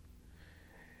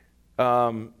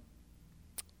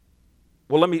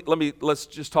 Let's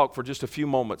just talk for just a few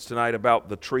moments tonight about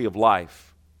the tree of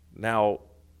life. Now,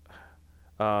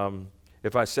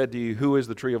 if I said to you, who is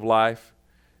the tree of life?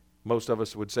 Most of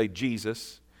us would say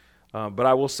Jesus. But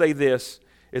I will say this,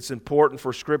 it's important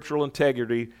for scriptural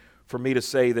integrity for me to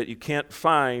say that you can't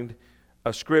find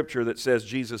a scripture that says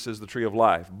Jesus is the tree of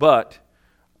life. But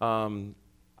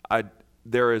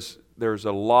there's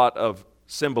a lot of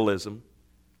symbolism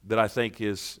that I think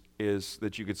is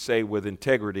that you could say with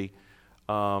integrity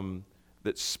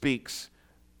that speaks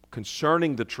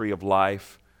concerning the tree of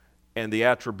life and the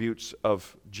attributes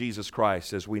of Jesus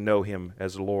Christ as we know Him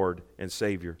as Lord and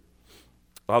Savior.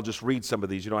 I'll just read some of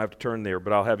these. You don't have to turn there,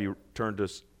 but I'll have you turn to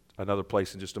another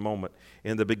place in just a moment.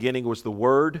 In the beginning was the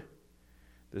Word.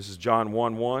 This is John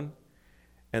 1:1.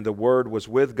 And the Word was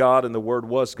with God, and the Word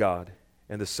was God.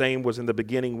 And the same was in the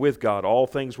beginning with God. All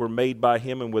things were made by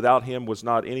Him, and without Him was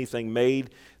not anything made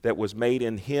that was made.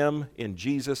 In Him, in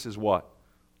Jesus, is what?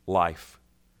 Life.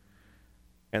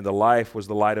 And the life was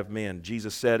the light of men.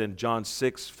 Jesus said in John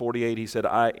 6:48, He said,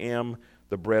 I am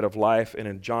the bread of life. And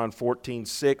in John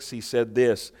 14:6, He said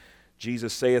this,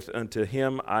 Jesus saith unto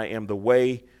him, I am the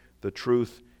way, the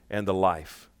truth, and the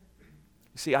life.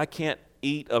 See, I can't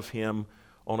eat of Him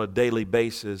on a daily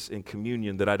basis in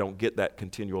communion that I don't get that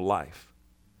continual life.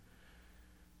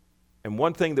 And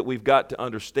one thing that we've got to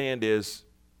understand is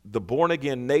the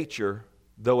born-again nature,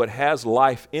 though it has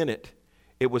life in it,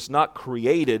 it was not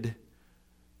created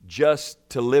just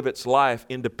to live its life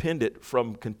independent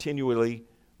from continually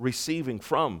receiving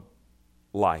from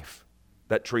life,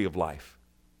 that tree of life.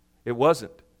 It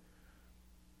wasn't.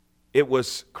 It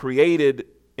was created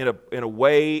in a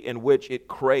way in which it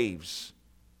craves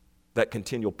that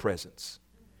continual presence.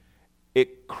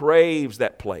 It craves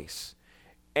that place,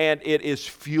 and it is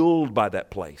fueled by that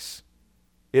place.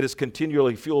 It is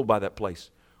continually fueled by that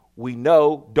place. We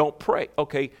know, don't pray.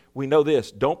 Okay, we know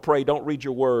this. Don't pray, don't read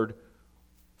your word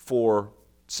for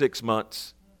 6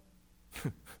 months.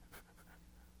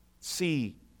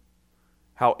 See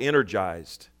how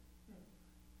energized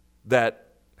that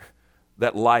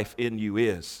life in you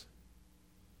is.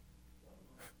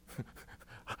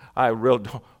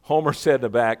 Homer said in the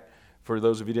back, for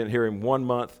those of you who didn't hear him, 1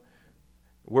 month.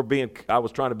 I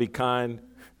was trying to be kind.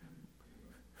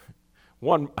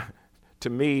 To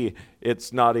me,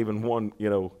 it's not even one,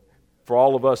 for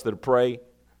all of us that pray,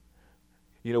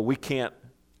 we can't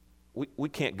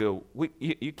go,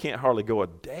 you can't hardly go a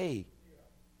day.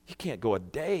 You can't go a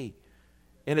day.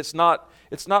 And it's not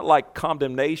like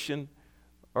condemnation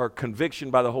or conviction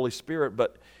by the Holy Spirit,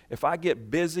 but if I get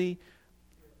busy,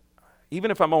 even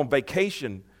if I'm on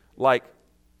vacation, like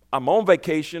I'm on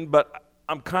vacation, but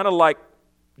I'm kind of like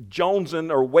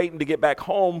jonesing or waiting to get back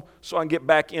home so I can get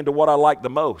back into what I like the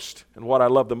most and what I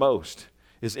love the most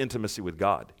is intimacy with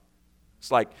God. It's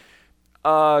like,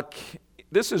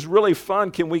 this is really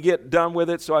fun. Can we get done with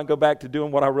it so I can go back to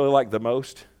doing what I really like the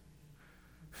most?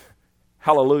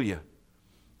 Hallelujah.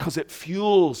 Because it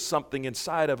fuels something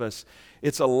inside of us.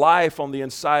 It's a life on the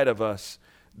inside of us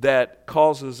that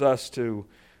causes us to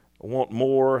want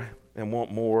more and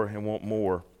want more and want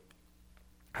more.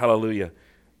 Hallelujah.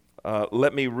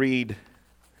 Let me read.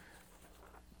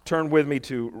 Turn with me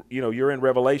to, you're in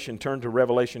Revelation. Turn to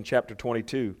Revelation chapter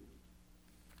 22.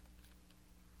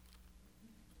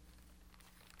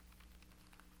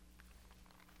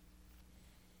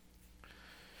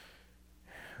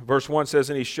 Verse 1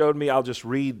 says, and he showed me, I'll just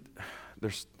read,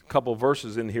 there's a couple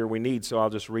verses in here we need, so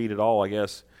I'll just read it all, I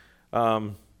guess.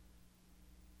 And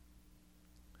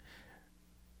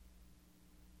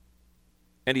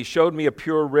he showed me a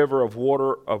pure river of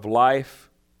water of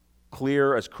life,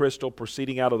 clear as crystal,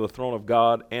 proceeding out of the throne of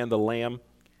God and the Lamb.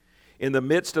 In the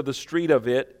midst of the street of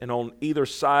it, and on either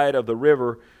side of the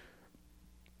river,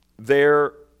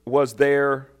 there was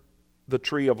the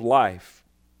tree of life.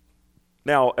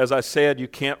 Now, as I said, you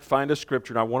can't find a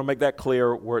scripture, and I want to make that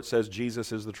clear, where it says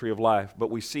Jesus is the tree of life.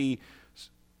 But we see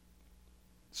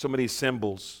so many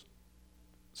symbols,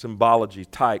 symbology,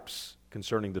 types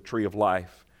concerning the tree of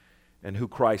life and who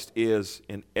Christ is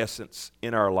in essence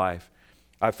in our life.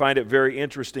 I find it very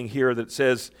interesting here that it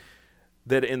says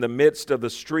that in the midst of the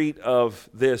street of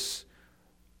this,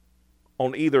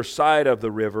 on either side of the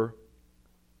river,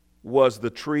 was the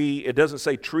tree. It doesn't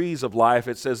say trees of life,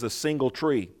 it says the single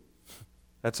tree.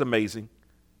 That's amazing,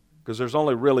 because there's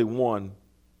only really one,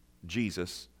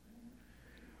 Jesus,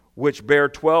 which bare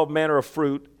 12 manner of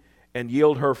fruit, and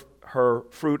yield her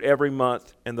fruit every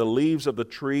month, and the leaves of the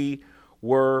tree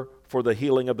were for the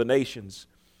healing of the nations.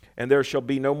 And there shall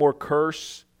be no more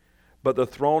curse, but the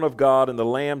throne of God and the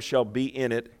Lamb shall be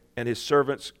in it, and his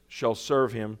servants shall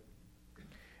serve him.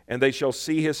 And they shall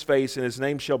see his face, and his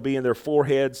name shall be in their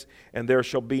foreheads, and there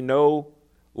shall be no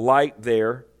light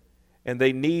there. And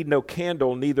they need no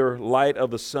candle, neither light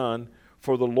of the sun,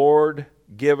 for the Lord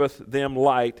giveth them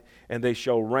light, and they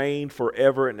shall reign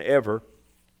forever and ever.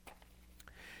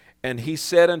 And he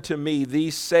said unto me,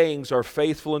 these sayings are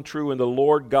faithful and true, and the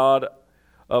Lord God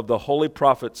of the holy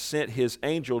prophets sent his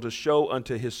angel to show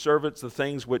unto his servants the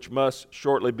things which must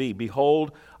shortly be.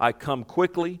 Behold, I come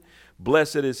quickly.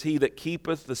 Blessed is he that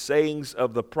keepeth the sayings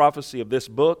of the prophecy of this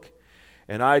book.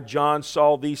 And I, John,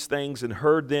 saw these things and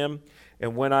heard them.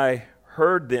 And when I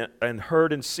heard them and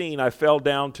heard and seen, I fell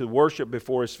down to worship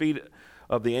before his feet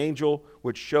of the angel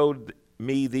which showed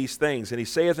me these things. And he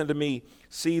saith unto me,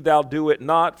 see thou do it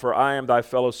not, for I am thy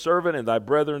fellow servant and thy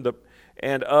brethren,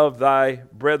 and of thy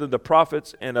brethren the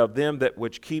prophets, and of them that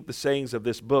which keep the sayings of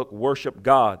this book worship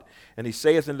God. And he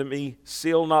saith unto me,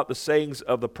 seal not the sayings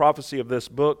of the prophecy of this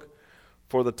book,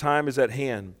 for the time is at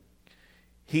hand.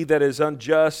 He that is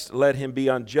unjust, let him be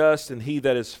unjust, and he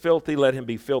that is filthy, let him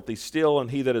be filthy still,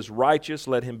 and he that is righteous,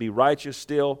 let him be righteous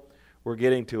still. We're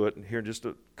getting to it here in just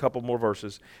a couple more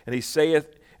verses. And he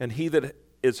saith, and he that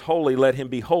is holy, let him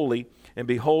be holy. And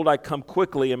behold, I come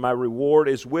quickly, and my reward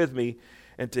is with me,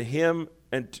 and to him,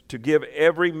 and to give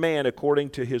every man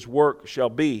according to his work shall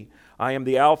be. I am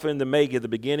the Alpha and the Omega, the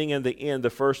beginning and the end, the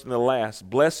first and the last.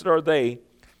 Blessed are they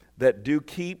that do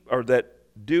keep, or that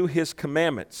do his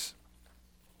commandments,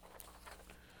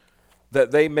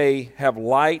 that they may have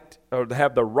light, or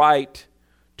have the right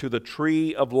to the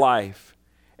tree of life,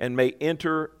 and may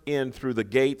enter in through the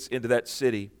gates into that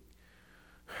city.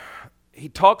 He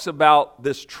talks about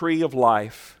this tree of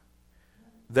life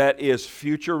that is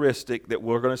futuristic that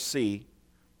we're going to see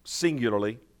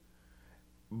singularly.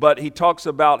 But he talks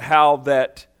about how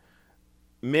that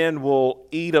men will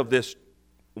eat of this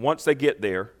once they get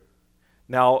there.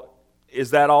 Now,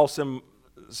 is that all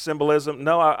symbolism?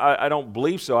 No, I don't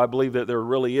believe so. I believe that there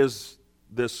really is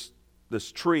this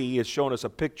tree is showing us a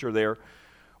picture there.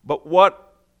 But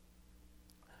what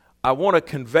I want to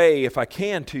convey, if I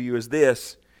can, to you is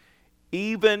this.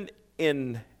 Even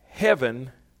in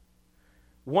heaven,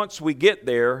 once we get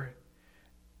there,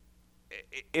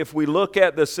 if we look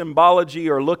at the symbology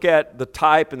or look at the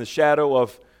type and the shadow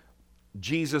of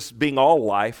Jesus being all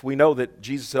life, we know that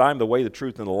Jesus said, I am the way, the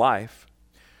truth, and the life.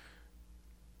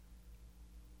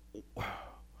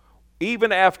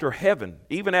 Even after heaven,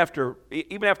 even after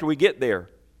we get there,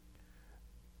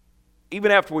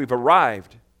 even after we've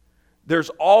arrived, there's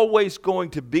always going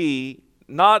to be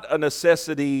not a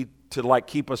necessity to like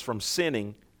keep us from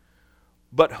sinning,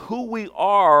 but who we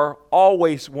are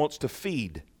always wants to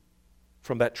feed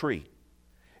from that tree.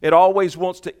 It always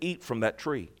wants to eat from that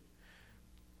tree.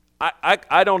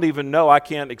 I don't even know, I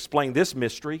can't explain this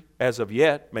mystery as of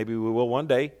yet. Maybe we will one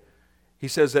day. He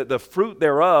says that the fruit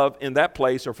thereof in that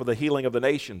place are for the healing of the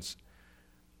nations.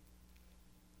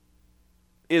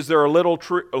 Is there a literal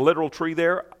tree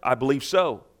there? I believe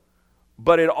so.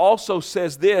 But it also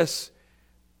says this,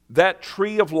 that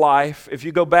tree of life, if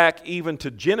you go back even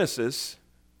to Genesis,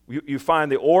 you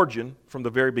find the origin from the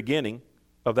very beginning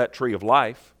of that tree of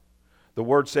life. The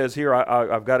word says here,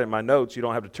 I've got it in my notes, you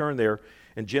don't have to turn there,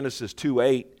 in Genesis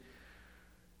 2:8.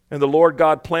 And the Lord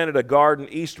God planted a garden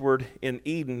eastward in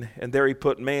Eden, and there he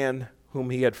put man whom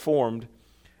he had formed.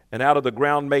 And out of the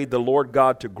ground made the Lord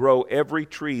God to grow every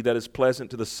tree that is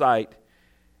pleasant to the sight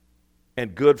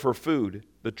and good for food,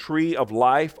 the tree of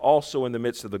life also in the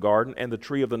midst of the garden, and the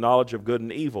tree of the knowledge of good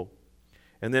and evil.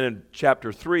 And then in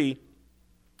chapter 3,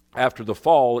 after the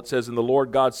fall, it says, And the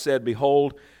Lord God said,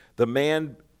 Behold, the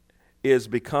man is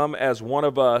become as one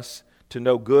of us to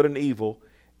know good and evil.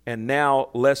 And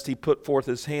now, lest he put forth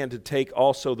his hand to take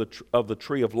also of the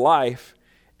tree of life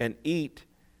and eat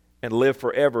and live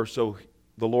forever. So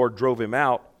the Lord drove him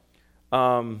out.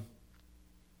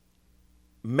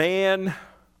 Man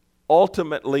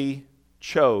ultimately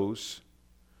chose.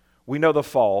 We know the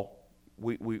fall.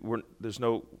 There's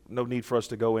no need for us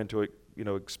to go into it,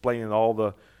 explaining all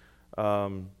the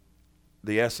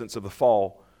essence of the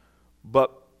fall.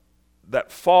 But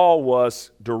that fall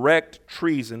was direct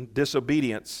treason,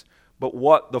 disobedience. But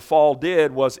what the fall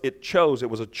did was it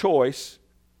was a choice,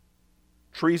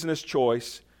 treasonous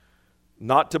choice,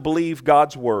 not to believe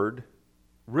God's word,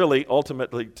 really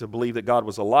ultimately to believe that God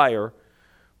was a liar,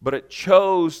 but it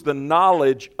chose the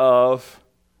knowledge of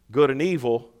good and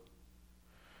evil.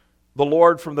 The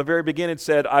Lord from the very beginning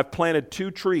said, I've planted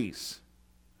two trees.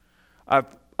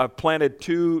 I've planted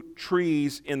two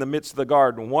trees in the midst of the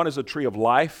garden. One is a tree of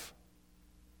life.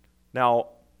 Now,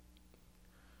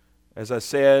 as I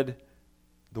said,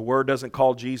 the word doesn't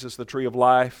call Jesus the tree of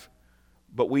life,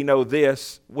 but we know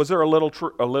this. Was there a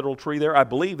literal tree there? I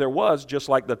believe there was, just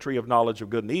like the tree of knowledge of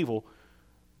good and evil.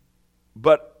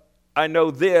 But I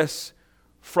know this,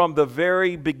 from the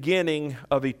very beginning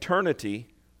of eternity,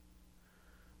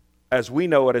 as we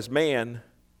know it as man,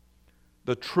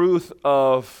 the truth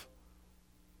of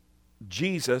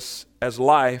Jesus as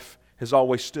life has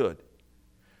always stood.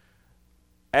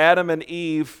 Adam and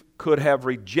Eve could have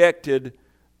rejected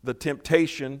the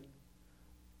temptation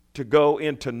to go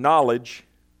into knowledge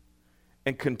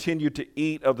and continue to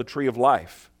eat of the tree of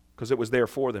life because it was there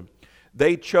for them.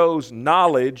 They chose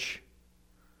knowledge,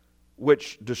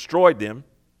 which destroyed them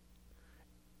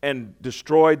and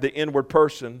destroyed the inward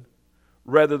person,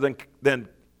 rather than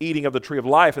eating of the tree of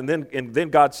life. And then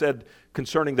God said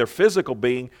concerning their physical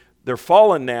being, they're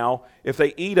fallen now. If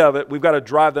they eat of it, we've got to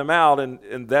drive them out,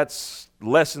 and that's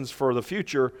lessons for the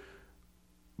future.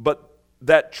 But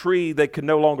that tree, they could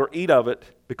no longer eat of it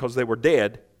because they were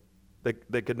dead.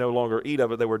 They could no longer eat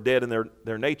of it. They were dead in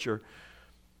their nature.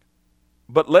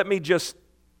 But let me just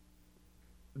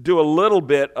do a little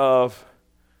bit of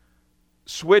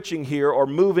switching here or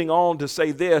moving on to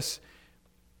say this.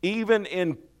 Even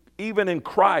in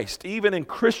Christ, even in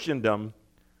Christendom,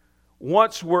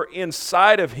 once we're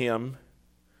inside of Him,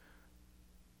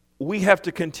 we have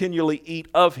to continually eat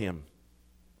of Him.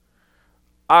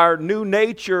 Our new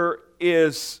nature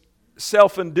is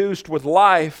self-induced with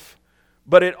life,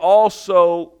 but it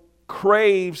also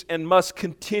craves and must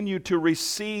continue to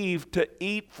receive, to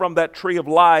eat from that tree of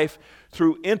life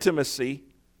through intimacy,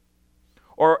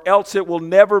 or else it will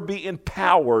never be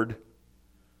empowered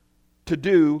to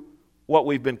do what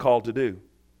we've been called to do.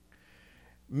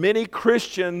 Many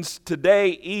Christians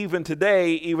today, even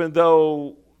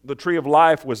though the tree of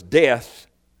life was death,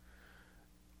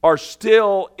 are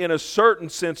still, in a certain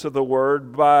sense of the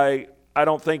word, I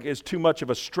don't think it's too much of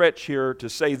a stretch here to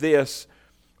say this,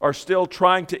 are still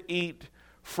trying to eat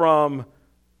from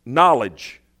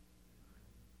knowledge.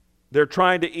 They're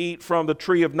trying to eat from the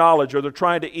tree of knowledge, or they're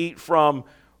trying to eat from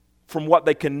what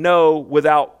they can know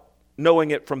without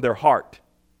knowing it from their heart.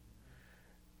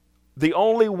 The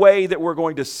only way that we're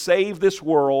going to save this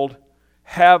world,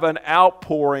 have an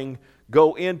outpouring,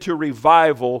 go into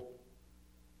revival.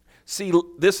 See,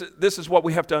 this is what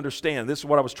we have to understand. This is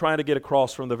what I was trying to get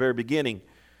across from the very beginning.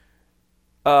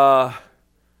 All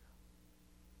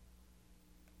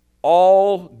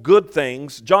good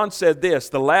things. John said this,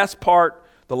 the last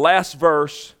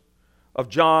verse of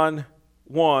John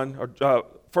 1, or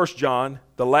 1 John,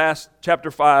 the last,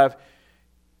 chapter 5,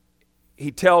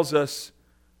 he tells us,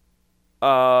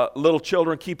 little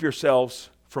children, keep yourselves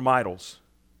from idols.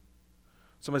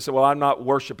 Somebody said, well, I'm not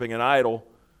worshiping an idol.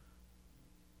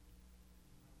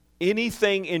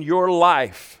 Anything in your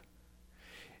life,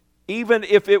 even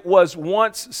if it was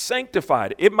once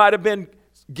sanctified, it might have been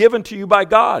given to you by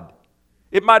God.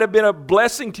 It might have been a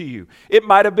blessing to you. It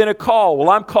might have been a call. Well,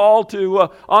 I'm called to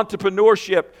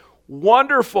entrepreneurship.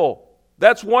 Wonderful.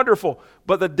 That's wonderful.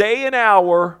 But the day and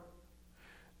hour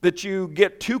that you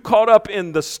get too caught up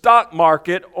in the stock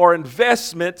market or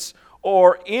investments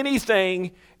or anything,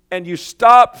 and you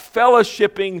stop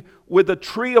fellowshipping with the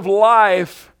tree of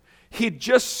life, he'd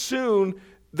just soon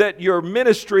that your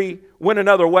ministry went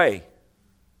another way.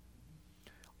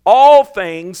 All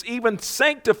things, even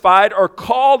sanctified, are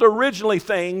called originally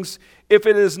things. If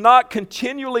it is not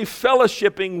continually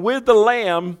fellowshipping with the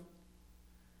Lamb,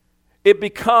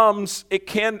 it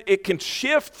can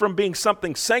shift from being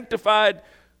something sanctified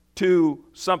to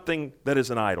something that is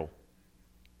an idol.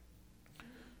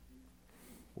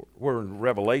 We're in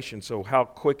Revelation, so how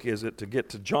quick is it to get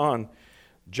to John?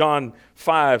 John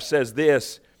 5 says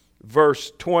this,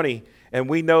 verse 20, and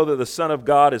we know that the Son of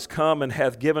God is come and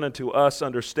hath given unto us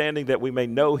understanding that we may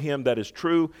know him that is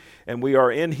true, and we are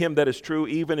in him that is true,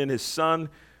 even in his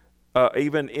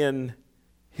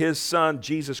Son,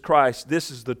 Jesus Christ. This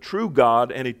is the true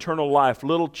God and eternal life.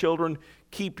 Little children,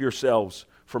 keep yourselves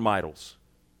from idols.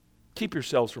 Keep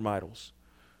yourselves from idols.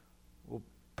 Well,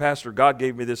 Pastor, God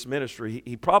gave me this ministry.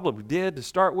 He probably did to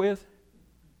start with.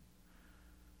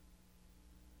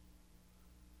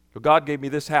 Well, God gave me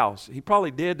this house. He probably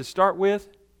did to start with.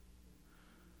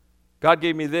 God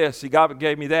gave me this. God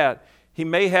gave me that. He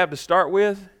may have to start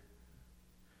with.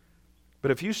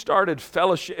 But if you started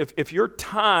fellowship, if your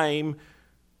time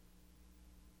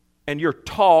and your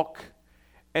talk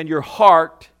and your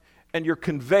heart and your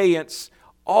conveyance,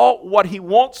 all what he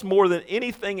wants more than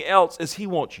anything else is he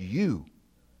wants you.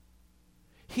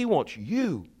 He wants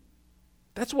you.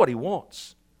 That's what he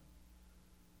wants.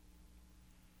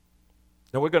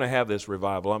 Now we're going to have this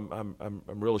revival. I'm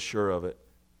really sure of it.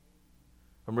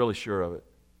 I'm really sure of it.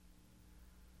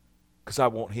 Because I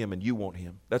want him and you want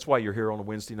him. That's why you're here on a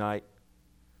Wednesday night.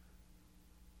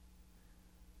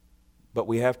 But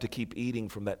we have to keep eating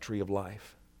from that tree of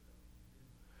life.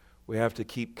 We have to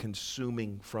keep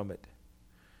consuming from it.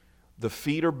 The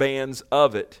feeder bands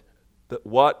of it, that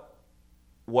what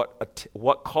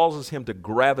causes him to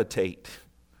gravitate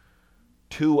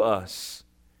to us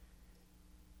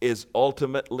is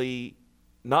ultimately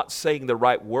not saying the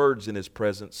right words in his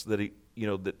presence that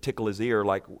that tickle his ear,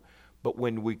 but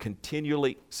when we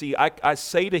continually see, I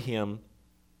say to him,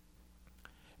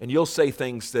 and you'll say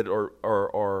things that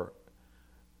are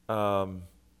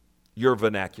your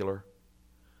vernacular,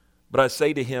 but I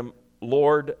say to him,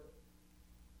 Lord,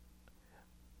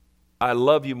 I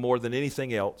love you more than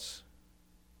anything else,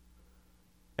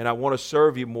 and I want to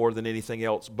serve you more than anything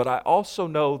else, but I also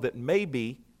know that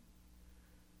maybe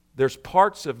there's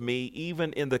parts of me,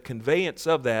 even in the conveyance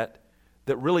of that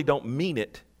really don't mean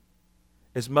it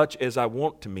as much as I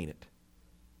want to mean it.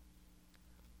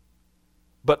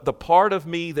 But the part of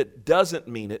me that doesn't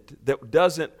mean it,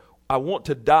 I want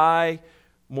to die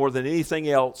more than anything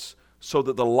else so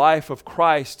that the life of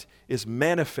Christ is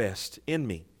manifest in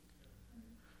me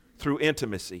through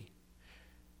intimacy.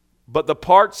 But the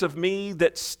parts of me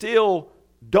that still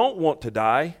don't want to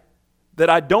die, that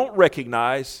I don't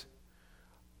recognize,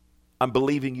 I'm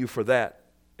believing you for that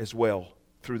as well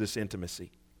through this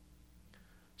intimacy.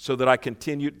 So that I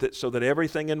continue, so that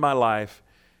everything in my life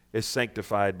is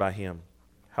sanctified by him.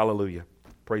 Hallelujah.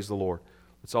 Praise the Lord.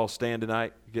 Let's all stand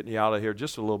tonight. Getting you out of here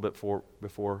just a little bit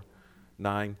before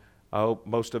 9. I hope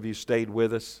most of you stayed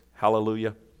with us.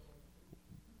 Hallelujah.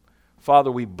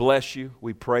 Father, we bless you.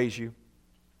 We praise you.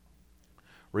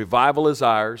 Revival is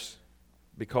ours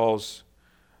because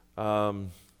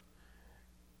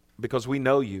we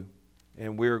know you,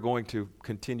 and we're going to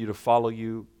continue to follow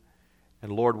you.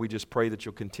 And Lord, we just pray that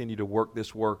you'll continue to work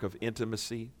this work of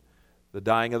intimacy, the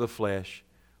dying of the flesh.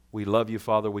 We love you,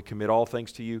 Father. We commit all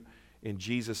things to you in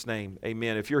Jesus' name.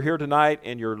 Amen. If you're here tonight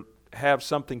and you have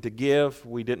something to give,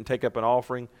 we didn't take up an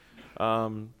offering.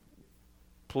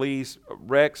 Please,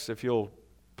 Rex, if you'll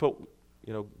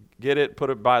get it, put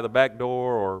it by the back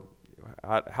door, or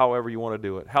however you want to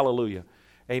do it. Hallelujah.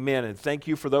 Amen. And thank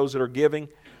you for those that are giving.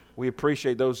 We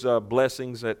appreciate those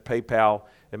blessings at PayPal.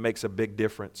 It makes a big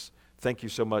difference. Thank you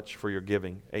so much for your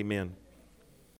giving. Amen.